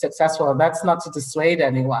be successful. And that's not to dissuade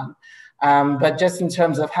anyone, but just in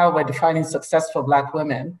terms of how we're defining successful Black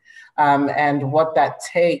women and what that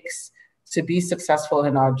takes to be successful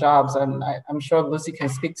in our jobs. And I'm sure Lucy can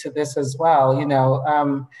speak to this as well.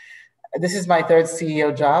 This is my third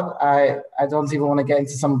CEO job. I don't even want to get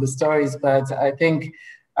into some of the stories, but I think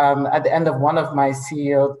at the end of one of my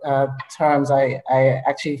CEO terms, I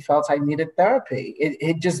actually felt I needed therapy.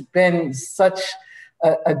 It just been such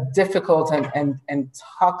a difficult and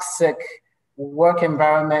toxic work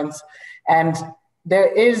environment. And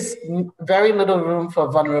there is very little room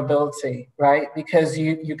for vulnerability, right? Because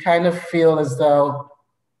you kind of feel as though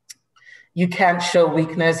you can't show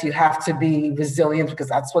weakness. You have to be resilient because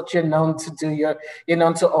that's what you're known to do. You're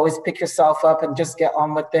known to always pick yourself up and just get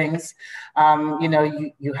on with things.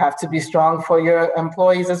 You have to be strong for your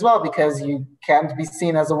employees as well, because you can't be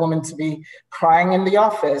seen as a woman to be crying in the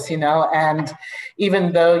office, and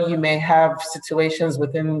even though you may have situations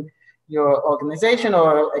within your organization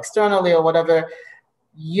or externally or whatever,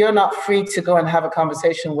 you're not free to go and have a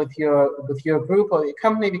conversation with your group or your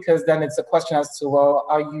company, because then it's a question as to, well,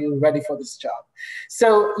 are you ready for this job?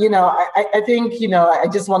 So, I think, I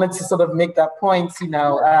just wanted to sort of make that point,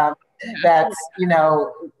 that,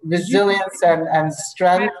 resilience and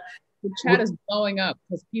strength. The chat is blowing up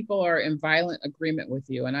because people are in violent agreement with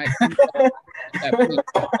you. And I think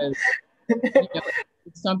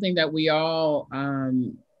it's something that we all,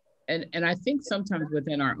 and I think sometimes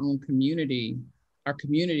within our own community, our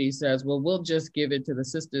community says, well, we'll just give it to the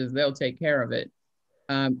sisters, they'll take care of it.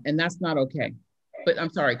 And that's not okay. But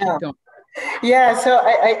I'm sorry, keep going. Yeah, so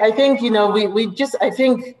I think,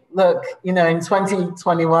 look, in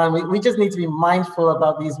 2021, we just need to be mindful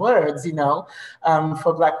about these words,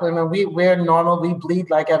 for Black women. We're normal, we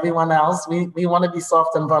bleed like everyone else. We want to be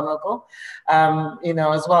soft and vulnerable,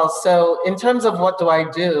 as well. So in terms of what do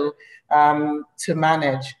I do to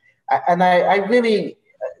manage, I really,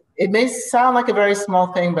 it may sound like a very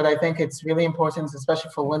small thing, but I think it's really important,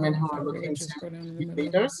 especially for women who are looking to be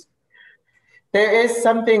leaders. There is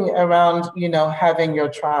something around, having your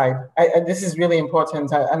tribe. This is really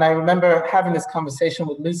important. And I remember having this conversation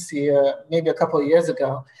with Lucy maybe a couple of years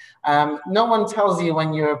ago. No one tells you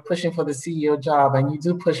when you're pushing for the CEO job, and you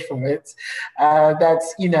do push for it,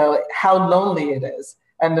 that's, how lonely it is.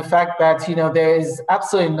 And the fact that, there is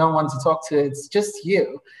absolutely no one to talk to. It's just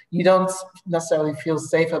you. You don't necessarily feel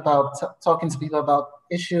safe about talking to people about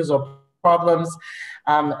issues or problems,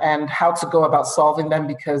 and how to go about solving them,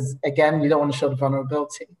 because again, you don't want to show the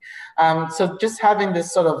vulnerability. So just having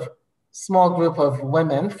this sort of small group of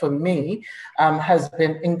women, for me, has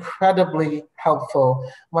been incredibly helpful.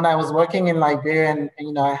 When I was working in Liberia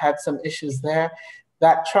and I had some issues there,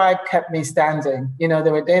 that tribe kept me standing.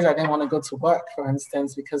 There were days I didn't want to go to work, for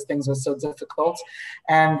instance, because things were so difficult.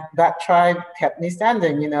 And that tribe kept me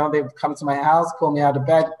standing. They would come to my house, pull me out of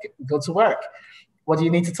bed, go to work. What do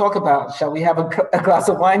you need to talk about? Shall we have a glass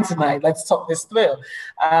of wine tonight? Let's talk this through.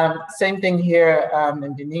 Same thing here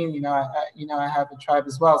in Benin. I have a tribe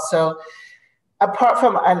as well. So apart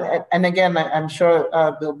from, and again, I'm sure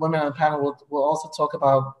the women on the panel will also talk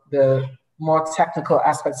about the more technical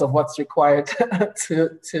aspects of what's required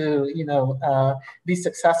to be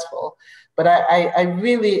successful. But I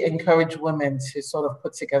really encourage women to sort of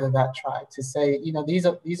put together that tribe, to say, these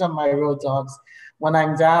are my road dogs. When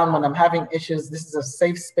I'm down, when I'm having issues, this is a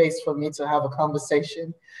safe space for me to have a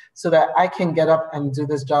conversation, so that I can get up and do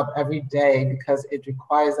this job every day, because it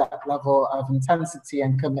requires that level of intensity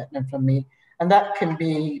and commitment from me. And that can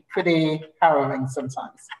be pretty harrowing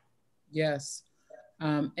sometimes. Yes.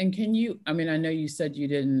 And can you, I know you said you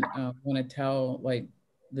didn't want to tell,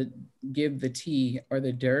 give the tea or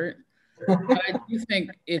the dirt, but I do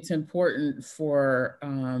think it's important for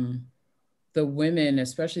the women,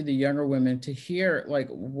 especially the younger women, to hear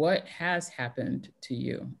what has happened to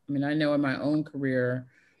you. I know in my own career,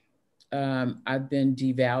 I've been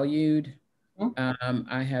devalued.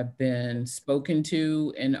 I have been spoken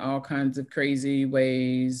to in all kinds of crazy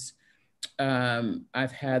ways.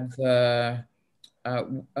 I've had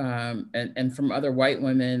and from other white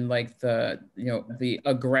women, the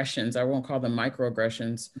aggressions, I won't call them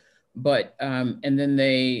microaggressions, but and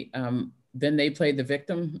then they played the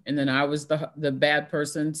victim, and then I was the bad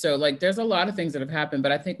person. So there's a lot of things that have happened,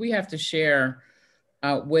 but I think we have to share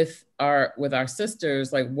with our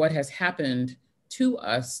sisters what has happened to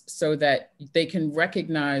us, so that they can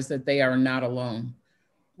recognize that they are not alone.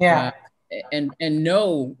 Yeah. And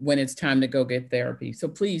know when it's time to go get therapy. So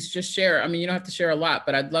please just share. You don't have to share a lot,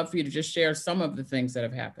 but I'd love for you to just share some of the things that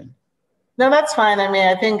have happened. No, that's fine.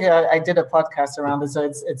 I think I did a podcast around this, so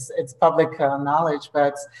it's public knowledge.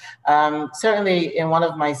 But certainly in one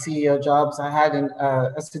of my CEO jobs, I had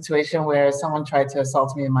a situation where someone tried to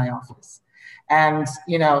assault me in my office. And,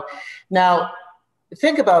 now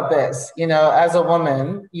think about this, as a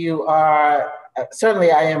woman, you are,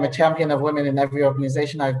 certainly I am a champion of women in every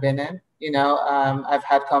organization I've been in. I've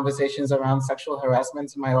had conversations around sexual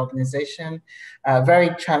harassment in my organization, very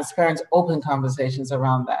transparent, open conversations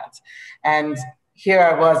around that. And here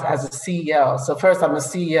I was as a CEO. So first I'm a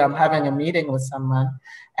CEO, I'm having a meeting with someone,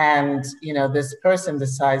 and this person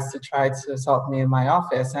decides to try to assault me in my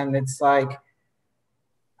office. And it's like,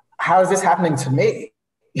 how is this happening to me?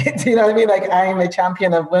 You know what I mean? I am a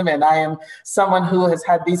champion of women. I am someone who has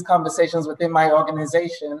had these conversations within my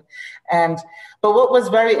organization. But what was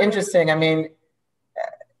very interesting,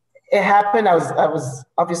 it happened. I was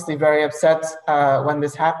obviously very upset when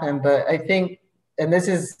this happened, but I think, and this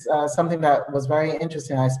is something that was very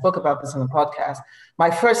interesting, I spoke about this in the podcast.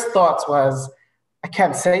 My first thought was, I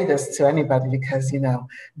can't say this to anybody because,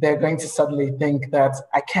 they're going to suddenly think that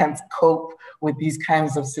I can't cope with these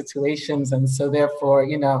kinds of situations. And so therefore,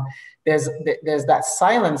 there's that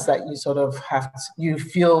silence that you sort of you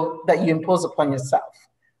feel that you impose upon yourself,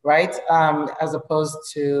 right? As opposed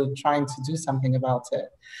to trying to do something about it.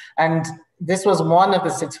 And this was one of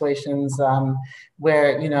the situations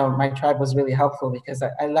where, my tribe was really helpful, because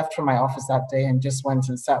I left from my office that day and just went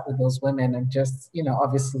and sat with those women and just,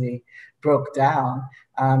 obviously broke down.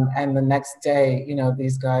 And the next day,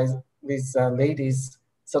 these ladies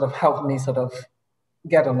sort of helped me sort of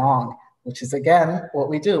get along, which is again, what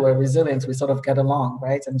we do. We're resilient, we sort of get along,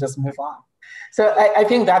 right? And just move on. So I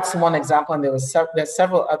think that's one example, and there's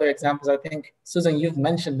several other examples. I think, Susan, you've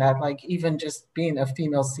mentioned that, even just being a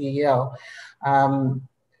female CEO.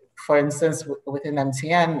 For instance, within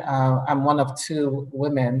MTN, I'm one of 2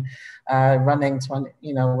 women running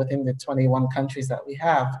within the 21 countries that we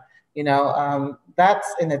have. That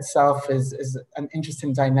in itself is an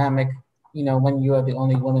interesting dynamic, when you are the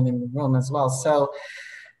only woman in the room as well. So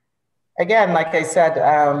again, like I said,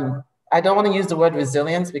 I don't want to use the word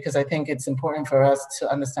resilience because I think it's important for us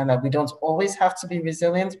to understand that we don't always have to be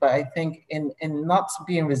resilient, but I think in not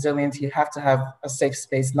being resilient, you have to have a safe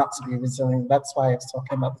space not to be resilient. That's why I was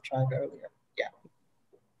talking about the tribe earlier. Yeah.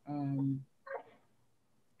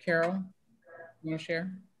 Carol, you want to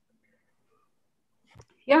share?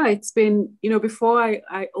 Yeah, it's been, before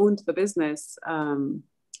I owned the business,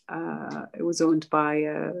 it was owned by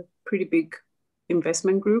a pretty big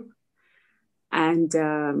investment group. And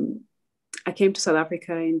I came to South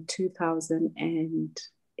Africa in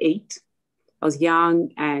 2008. I was young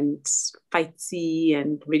and fighty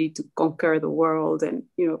and ready to conquer the world. And,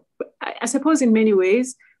 I suppose in many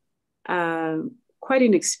ways, quite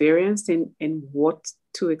inexperienced in what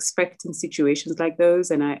to expect in situations like those.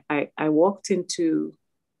 And I walked into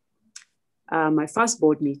my first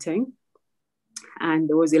board meeting, and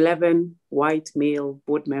there was 11 white male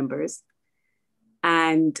board members.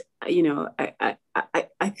 And, I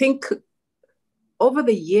think over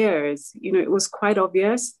the years, it was quite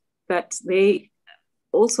obvious that they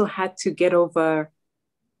also had to get over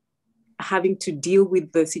having to deal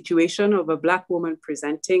with the situation of a Black woman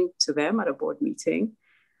presenting to them at a board meeting.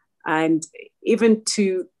 And even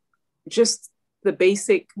to just the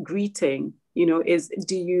basic greeting, is,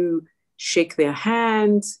 do you shake their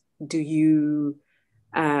hand? Do you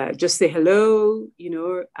just say hello?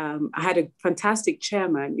 I had a fantastic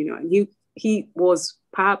chairman, and he was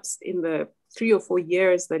perhaps in the 3 or 4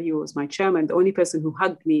 years that he was my chairman, the only person who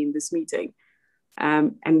hugged me in this meeting.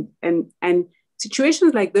 And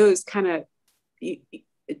situations like those kind of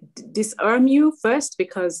disarm you first,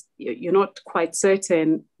 because you're not quite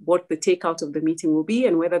certain what the takeout of the meeting will be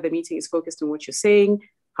and whether the meeting is focused on what you're saying,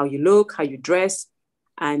 how you look, how you dress,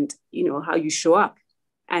 and how you show up.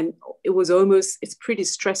 And it's pretty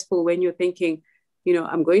stressful when you're thinking,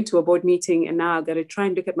 I'm going to a board meeting and now I've got to try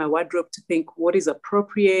and look at my wardrobe to think what is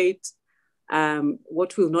appropriate,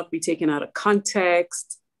 what will not be taken out of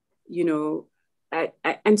context,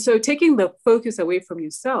 and so taking the focus away from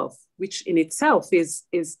yourself, which in itself is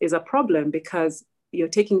a problem, because you're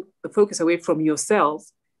taking the focus away from yourself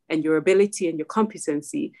and your ability and your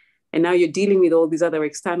competency, and now you're dealing with all these other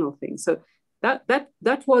external things. So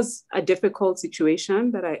that was a difficult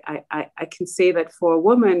situation. That I can say that for a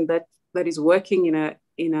woman that is working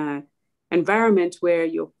in a environment where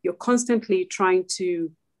you're constantly trying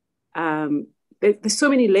to there's so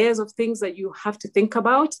many layers of things that you have to think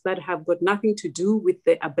about that have got nothing to do with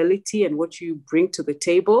the ability and what you bring to the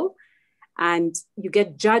table. And you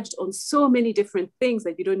get judged on so many different things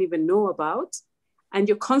that you don't even know about. And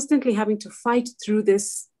you're constantly having to fight through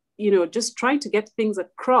this, just trying to get things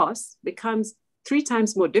across becomes 3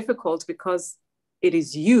 times more difficult, because it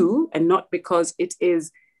is you and not because it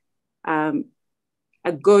is a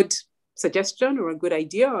good suggestion or a good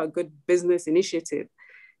idea or a good business initiative.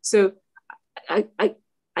 So I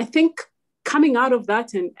think coming out of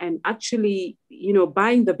that and actually,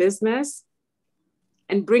 buying the business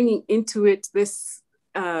and bringing into it this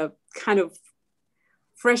kind of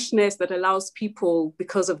freshness that allows people,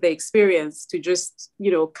 because of their experience, to just,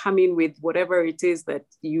 come in with whatever it is that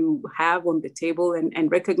you have on the table,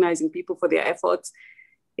 and recognizing people for their efforts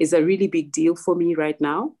is a really big deal for me right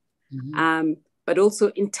now. Mm-hmm. But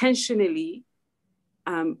also intentionally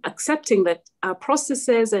accepting that our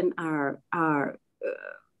processes and our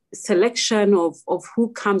selection of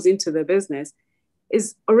who comes into the business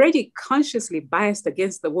is already consciously biased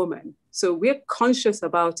against the woman. So we're conscious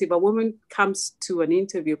about, if a woman comes to an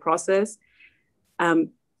interview process,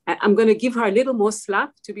 I'm going to give her a little more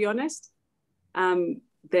slack, to be honest,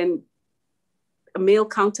 than a male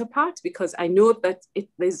counterpart, because I know that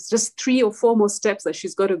there's just 3 or 4 more steps that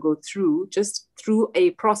she's got to go through, just through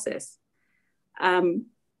a process.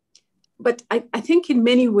 But I think in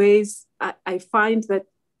many ways, I find that,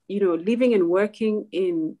 living and working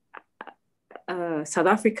in South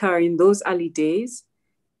Africa in those early days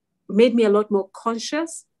made me a lot more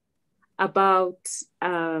conscious about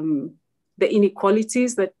the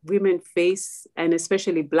inequalities that women face, and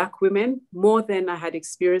especially Black women, more than I had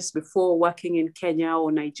experienced before working in Kenya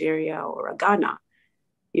or Nigeria or Ghana.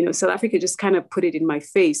 South Africa just kind of put it in my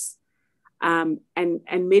face, and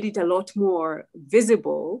made it a lot more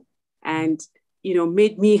visible, and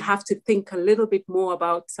made me have to think a little bit more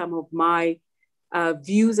about some of my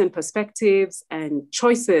views and perspectives and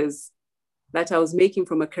choices that I was making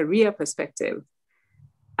from a career perspective.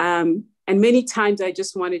 And many times I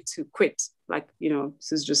just wanted to quit, like,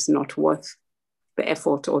 this is just not worth the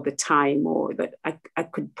effort or the time, or that I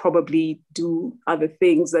could probably do other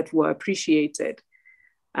things that were appreciated.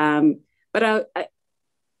 But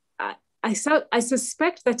I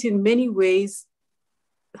suspect that in many ways,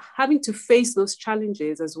 having to face those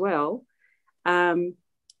challenges as well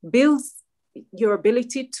builds your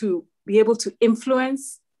ability to be able to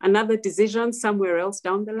influence another decision somewhere else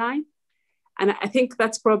down the line. And I think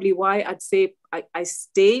that's probably why I'd say I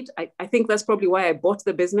stayed. I think that's probably why I bought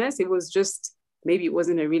the business. It was just, maybe it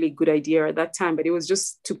wasn't a really good idea at that time, but it was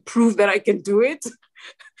just to prove that I can do it.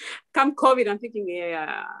 Come COVID, I'm thinking,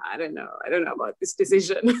 yeah, I don't know about this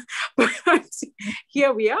decision. But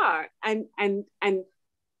here we are. And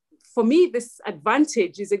for me, this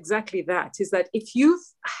advantage is exactly that, is that if you've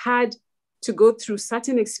had to go through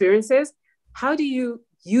certain experiences, how do you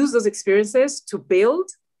use those experiences to build?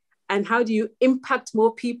 And how do you impact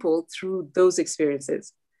more people through those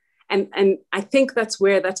experiences? And I think that's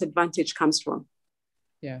where that advantage comes from.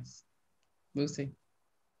 Yes. Lucy.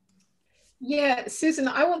 Yeah, Susan,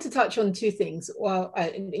 I want to touch on two things. Well,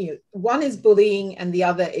 one is bullying and the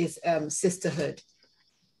other is sisterhood.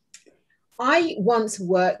 I once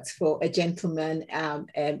worked for a gentleman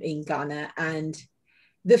in Ghana, and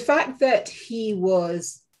the fact that he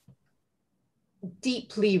was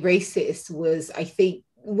deeply racist was, I think,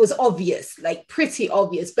 was obvious, like pretty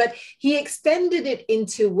obvious, but he extended it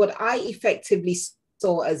into what I effectively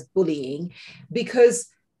saw as bullying, because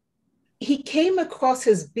he came across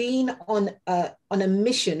as being on a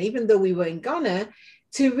mission, even though we were in Ghana,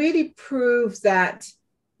 to really prove that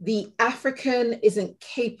the African isn't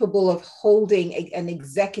capable of holding an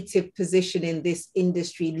executive position in this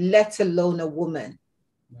industry, let alone a woman,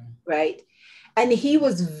 right? And he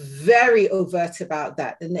was very overt about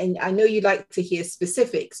that. And I know you like to hear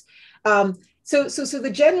specifics. So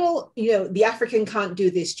the general, the African can't do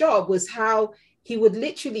this job was how he would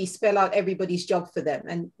literally spell out everybody's job for them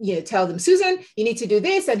and, tell them, Susan, you need to do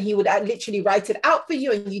this. And he would literally write it out for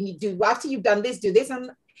you. And you need to do, after you've done this, do this. And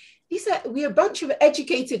we're a bunch of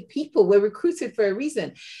educated people. We're recruited for a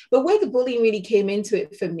reason. But where the bullying really came into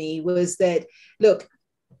it for me was that, look,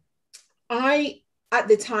 at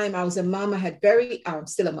the time, I was a mom. I'm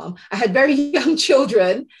still a mom. I had very young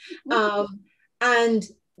children. And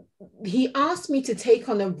he asked me to take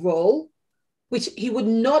on a role, which he would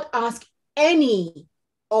not ask any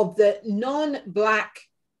of the non-Black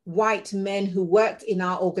white men who worked in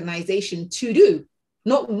our organization to do.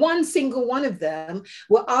 Not one single one of them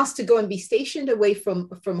were asked to go and be stationed away from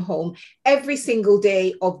home every single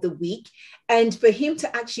day of the week. And for him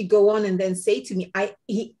to actually go on and then say to me,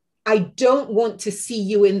 I don't want to see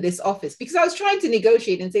you in this office, because I was trying to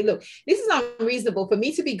negotiate and say, look, this is unreasonable for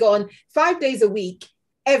me to be gone 5 days a week,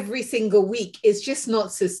 every single week. Is just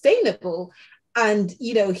not sustainable. And,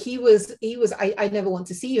 he was, I never want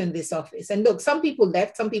to see you in this office. And look, some people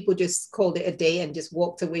left, some people just called it a day and just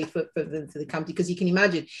walked away for the company. Because you can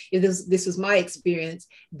imagine, if this was my experience,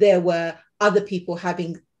 there were other people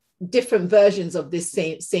having different versions of this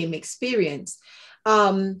same experience.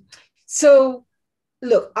 So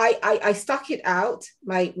look, I stuck it out.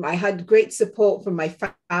 I had great support from my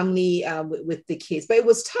family with the kids, but it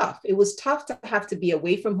was tough. It was tough to have to be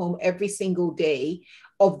away from home every single day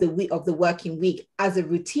of the working week as a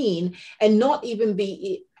routine, and not even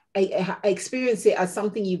I experience it as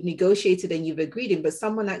something you've negotiated and you've agreed in, but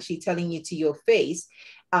someone actually telling you to your face,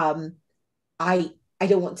 I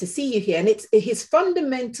don't want to see you here. And it's his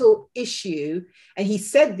fundamental issue. And he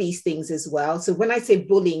said these things as well. So when I say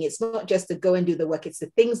bullying, it's not just to go and do the work, it's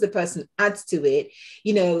the things the person adds to it.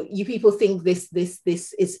 You people think this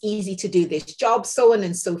is easy to do this job, so on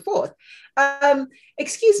and so forth.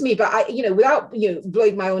 Excuse me, but without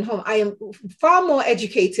blowing my own horn, I am far more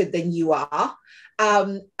educated than you are.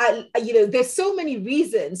 There's so many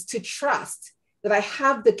reasons to trust that I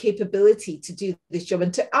have the capability to do this job,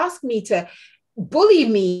 and to ask me to bully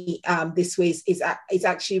me this way is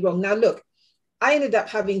actually wrong. Now, look, I ended up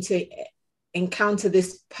having to encounter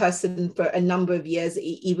this person for a number of years,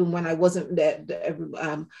 even when I wasn't there,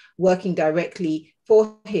 working directly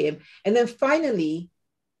for him. And then finally,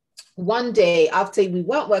 one day, after we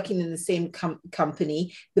weren't working in the same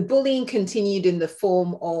company, the bullying continued in the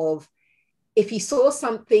form of, if he saw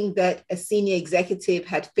something that a senior executive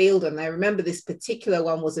had failed on, I remember this particular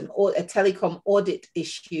one was a telecom audit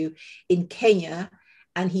issue in Kenya,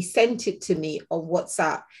 and he sent it to me on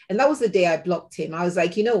WhatsApp. And that was the day I blocked him. I was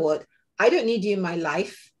like, you know what? I don't need you in my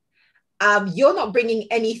life. You're not bringing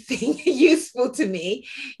anything useful to me.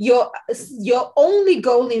 Your only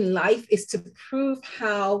goal in life is to prove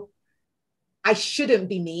how I shouldn't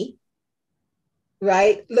be me.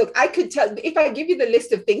 Right? Look, I could tell, if I give you the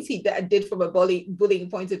list of things he did from a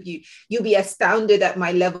bullying point of view, you'll be astounded at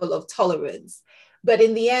my level of tolerance. But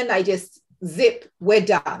in the end, I just we're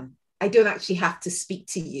done. I don't actually have to speak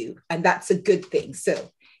to you. And that's a good thing.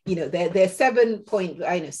 So you know, there are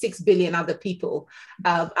 7.6 billion other people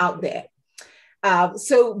out there.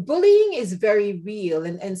 So bullying is very real,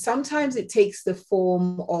 and sometimes it takes the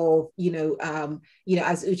form of,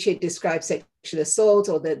 as Uche described, sexual assault,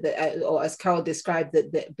 or or as Carol described,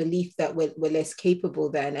 the belief that we're less capable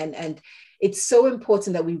than, and it's so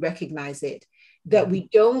important that we recognize it, that we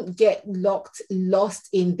don't get lost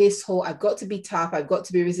in this whole, I've got to be tough, I've got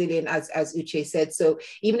to be resilient, as Uche said. So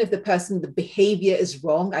even if the behavior is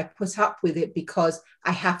wrong, I put up with it because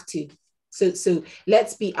I have to. So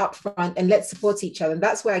let's be upfront and let's support each other. And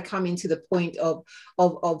that's where I come into the point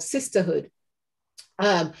of sisterhood.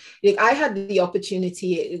 I had the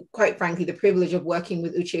opportunity, quite frankly, the privilege of working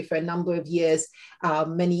with Uche for a number of years,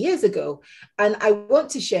 many years ago. And I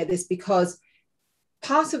want to share this because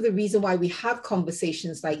part of the reason why we have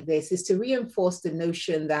conversations like this is to reinforce the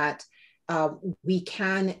notion that we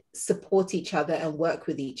can support each other and work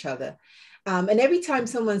with each other. And every time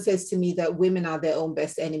someone says to me that women are their own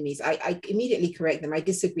best enemies, I immediately correct them. I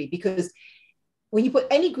disagree, because when you put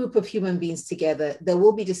any group of human beings together, there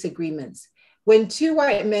will be disagreements. When two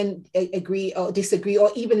white men agree or disagree,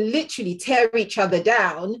 or even literally tear each other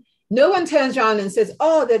down, no one turns around and says,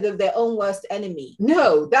 oh, they're their own worst enemy.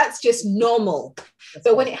 No, that's just normal.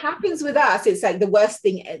 So when it happens with us, it's like the worst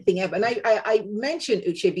thing ever. And I mentioned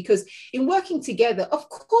Uche because in working together, of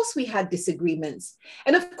course we had disagreements.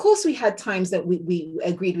 And of course we had times that we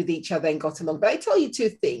agreed with each other and got along. But I tell you two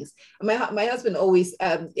things. My husband always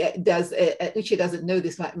does, Uche doesn't know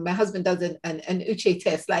this, my husband does an Uche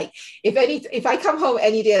test. Like if I come home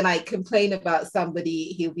any day and I complain about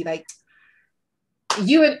somebody, he'll be like,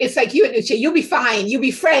 it's like you and Uche, you'll be fine. You'll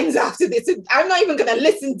be friends after this. I'm not even going to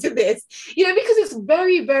listen to this, because it's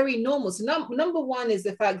very, very normal. So number one is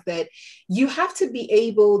the fact that you have to be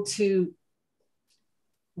able to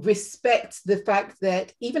respect the fact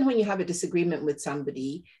that even when you have a disagreement with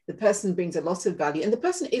somebody, the person brings a lot of value, and the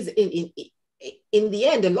person is in the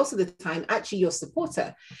end, a lot of the time, actually your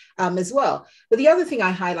supporter as well. But the other thing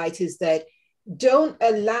I highlight is that don't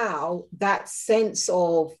allow that sense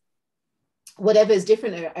of whatever is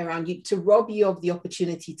different around you to rob you of the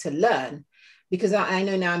opportunity to learn. Because I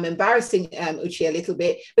know now I'm embarrassing Uche a little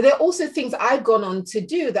bit, but there are also things I've gone on to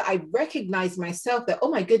do that I recognize myself that,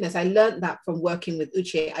 oh my goodness, I learned that from working with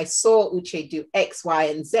Uche. I saw Uche do X, Y,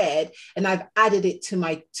 and Z, and I've added it to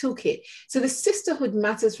my toolkit. So the sisterhood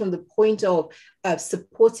matters from the point of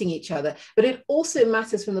supporting each other, but it also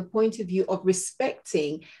matters from the point of view of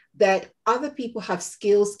respecting that other people have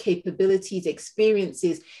skills, capabilities,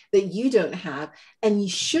 experiences that you don't have, and you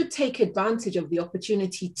should take advantage of the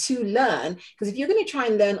opportunity to learn, because if you're going to try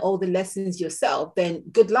and learn all the lessons yourself, then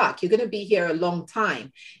good luck. You're going to be here a long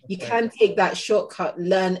time. You can take that shortcut,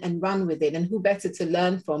 learn and run with it, and who better to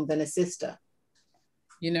learn from than a sister?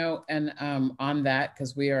 And on that,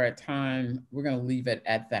 because we are at time, we're going to leave it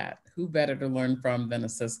at that. Who better to learn from than a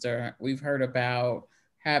sister? We've heard about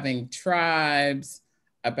having tribes,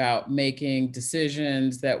 about making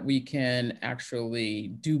decisions that we can actually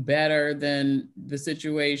do better than the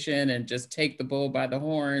situation and just take the bull by the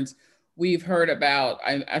horns. We've heard about,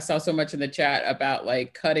 I saw so much in the chat about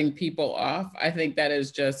like cutting people off. I think that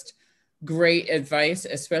is just great advice,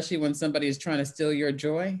 especially when somebody is trying to steal your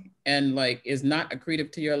joy and like is not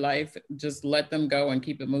accretive to your life. Just let them go and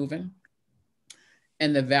keep it moving.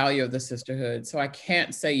 And the value of the sisterhood. So I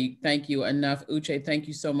can't say thank you enough. Uche, thank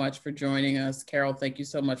you so much for joining us. Carol, thank you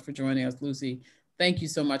so much for joining us. Lucy, thank you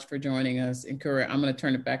so much for joining us. And Kura, I'm gonna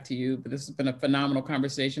turn it back to you, but this has been a phenomenal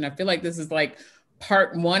conversation. I feel like this is like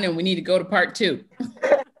part one and we need to go to part two.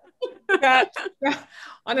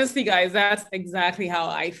 Honestly, guys, that's exactly how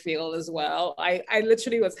I feel as well. I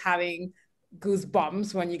literally was having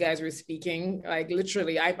goosebumps when you guys were speaking, like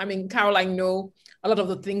literally. I mean, Carol, I know a lot of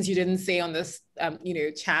the things you didn't say on this,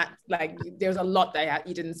 chat, like there's a lot that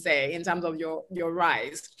you didn't say in terms of your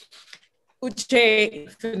rise.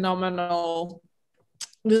 Uche, phenomenal.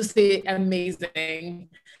 Lucy, amazing.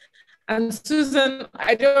 And Susan,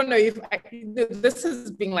 I don't know if this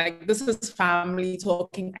is being like, this is family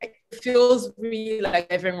talking. It feels really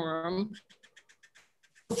like living room.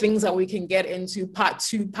 Things that we can get into part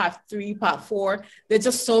 2, part 3, part 4. There's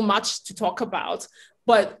just so much to talk about.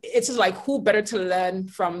 But it's just like, who better to learn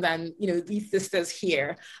from than, these sisters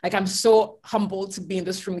here. Like, I'm so humbled to be in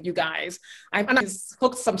this room with you guys. I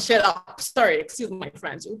hooked some shit up. Sorry, excuse my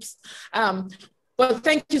French. Oops. But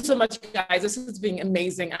thank you so much, guys. This has been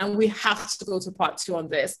amazing. And we have to go to part 2 on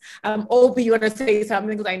this. Obi, you want to say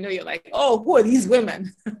something? Because I know you're like, oh, who are these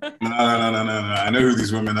women? No. I know who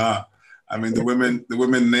these women are. I mean, the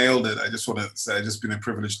women nailed it. I just want to say, it's just been a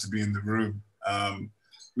privilege to be in the room.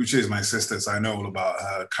 Uche is my sister, so I know all about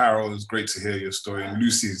her. Carol, it's great to hear your story. And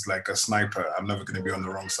Lucy's like a sniper. I'm never going to be on the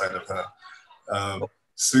wrong side of her.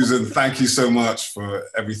 Susan, thank you so much for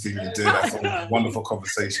everything you did. I thought it was a wonderful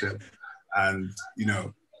conversation. And, you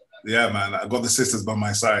know, yeah, man, I got the sisters by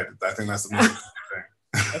my side. I think that's the most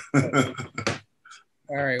important thing.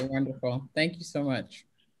 All right, wonderful. Thank you so much.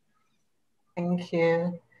 Thank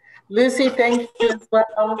you. Lucy, thank you as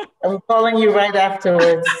well. I'm calling you right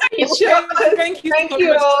afterwards. Thank you so much. Thank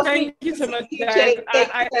you so much, guys.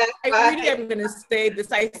 I really am going to say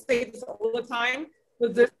this. I say this all the time,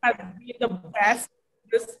 because this has been the best.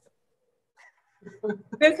 This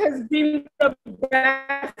has been the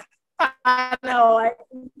best panel.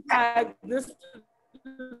 I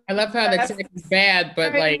love how the tech is bad,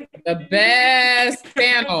 but like the best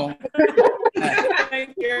panel.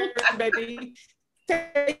 Thank you, everybody.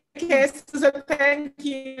 Take care, Susan. Thank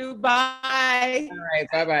you. Bye. All right.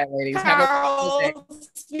 Bye-bye, ladies. Carol,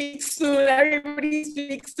 speak soon. Everybody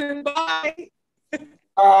speak soon. Bye.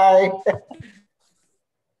 Bye.